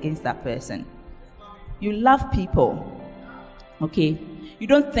hold it against that person. You love people. Okay? You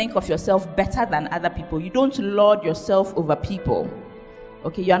don't think of yourself better than other people. You don't lord yourself over people.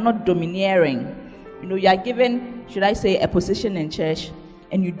 Okay? You are not domineering. You are given, should I say, a position in church,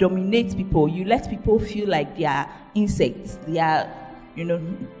 and you dominate people. You let people feel like they are insects. They are,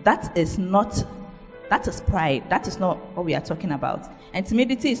 that is pride. That is not what we are talking about. And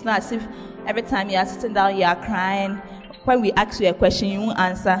timidity is not as if every time you are sitting down, you are crying. When we ask you a question, you won't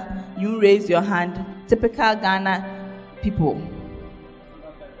answer. You won't raise your hand. Typical Ghana people.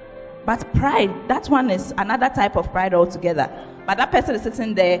 But pride, that one is another type of pride altogether. But that person is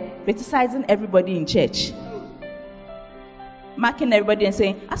sitting there criticizing everybody in church. Marking everybody and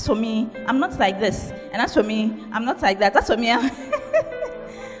saying, as for me, I'm not like this. And as for me, I'm not like that. As for me,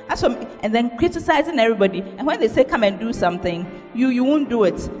 and then criticizing everybody. And when they say come and do something, you won't do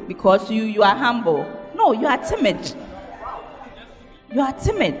it because you are humble. No, you are timid. You are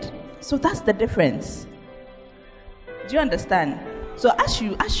timid. So that's the difference. Do you understand? So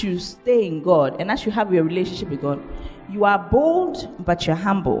as you stay in God and as you have your relationship with God, you are bold, but you're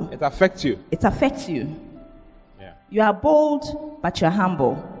humble. It affects you. It affects you. Yeah. You are bold, but you're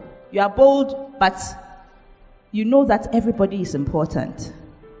humble. You are bold, but you know that everybody is important.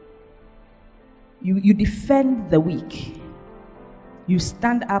 You defend the weak. You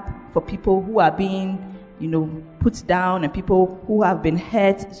stand up for people who are being, put down and people who have been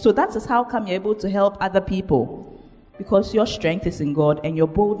hurt. So that is how come you're able to help other people. Because your strength is in God and your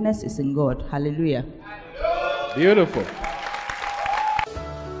boldness is in God. Hallelujah. Beautiful.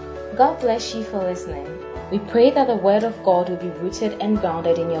 God bless you for listening. We pray that the word of God will be rooted and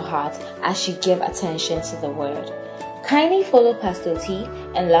grounded in your heart as you give attention to the word. Kindly follow Pastor T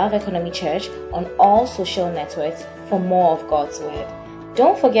and Love Economy Church on all social networks for more of God's word.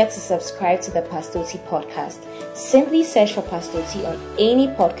 Don't forget to subscribe to the Pastor T podcast. Simply search for Pastor T on any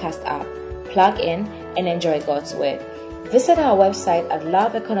podcast app, plug in, and enjoy God's word. Visit our website at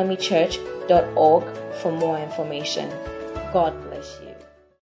loveeconomychurch.org for more information. God bless.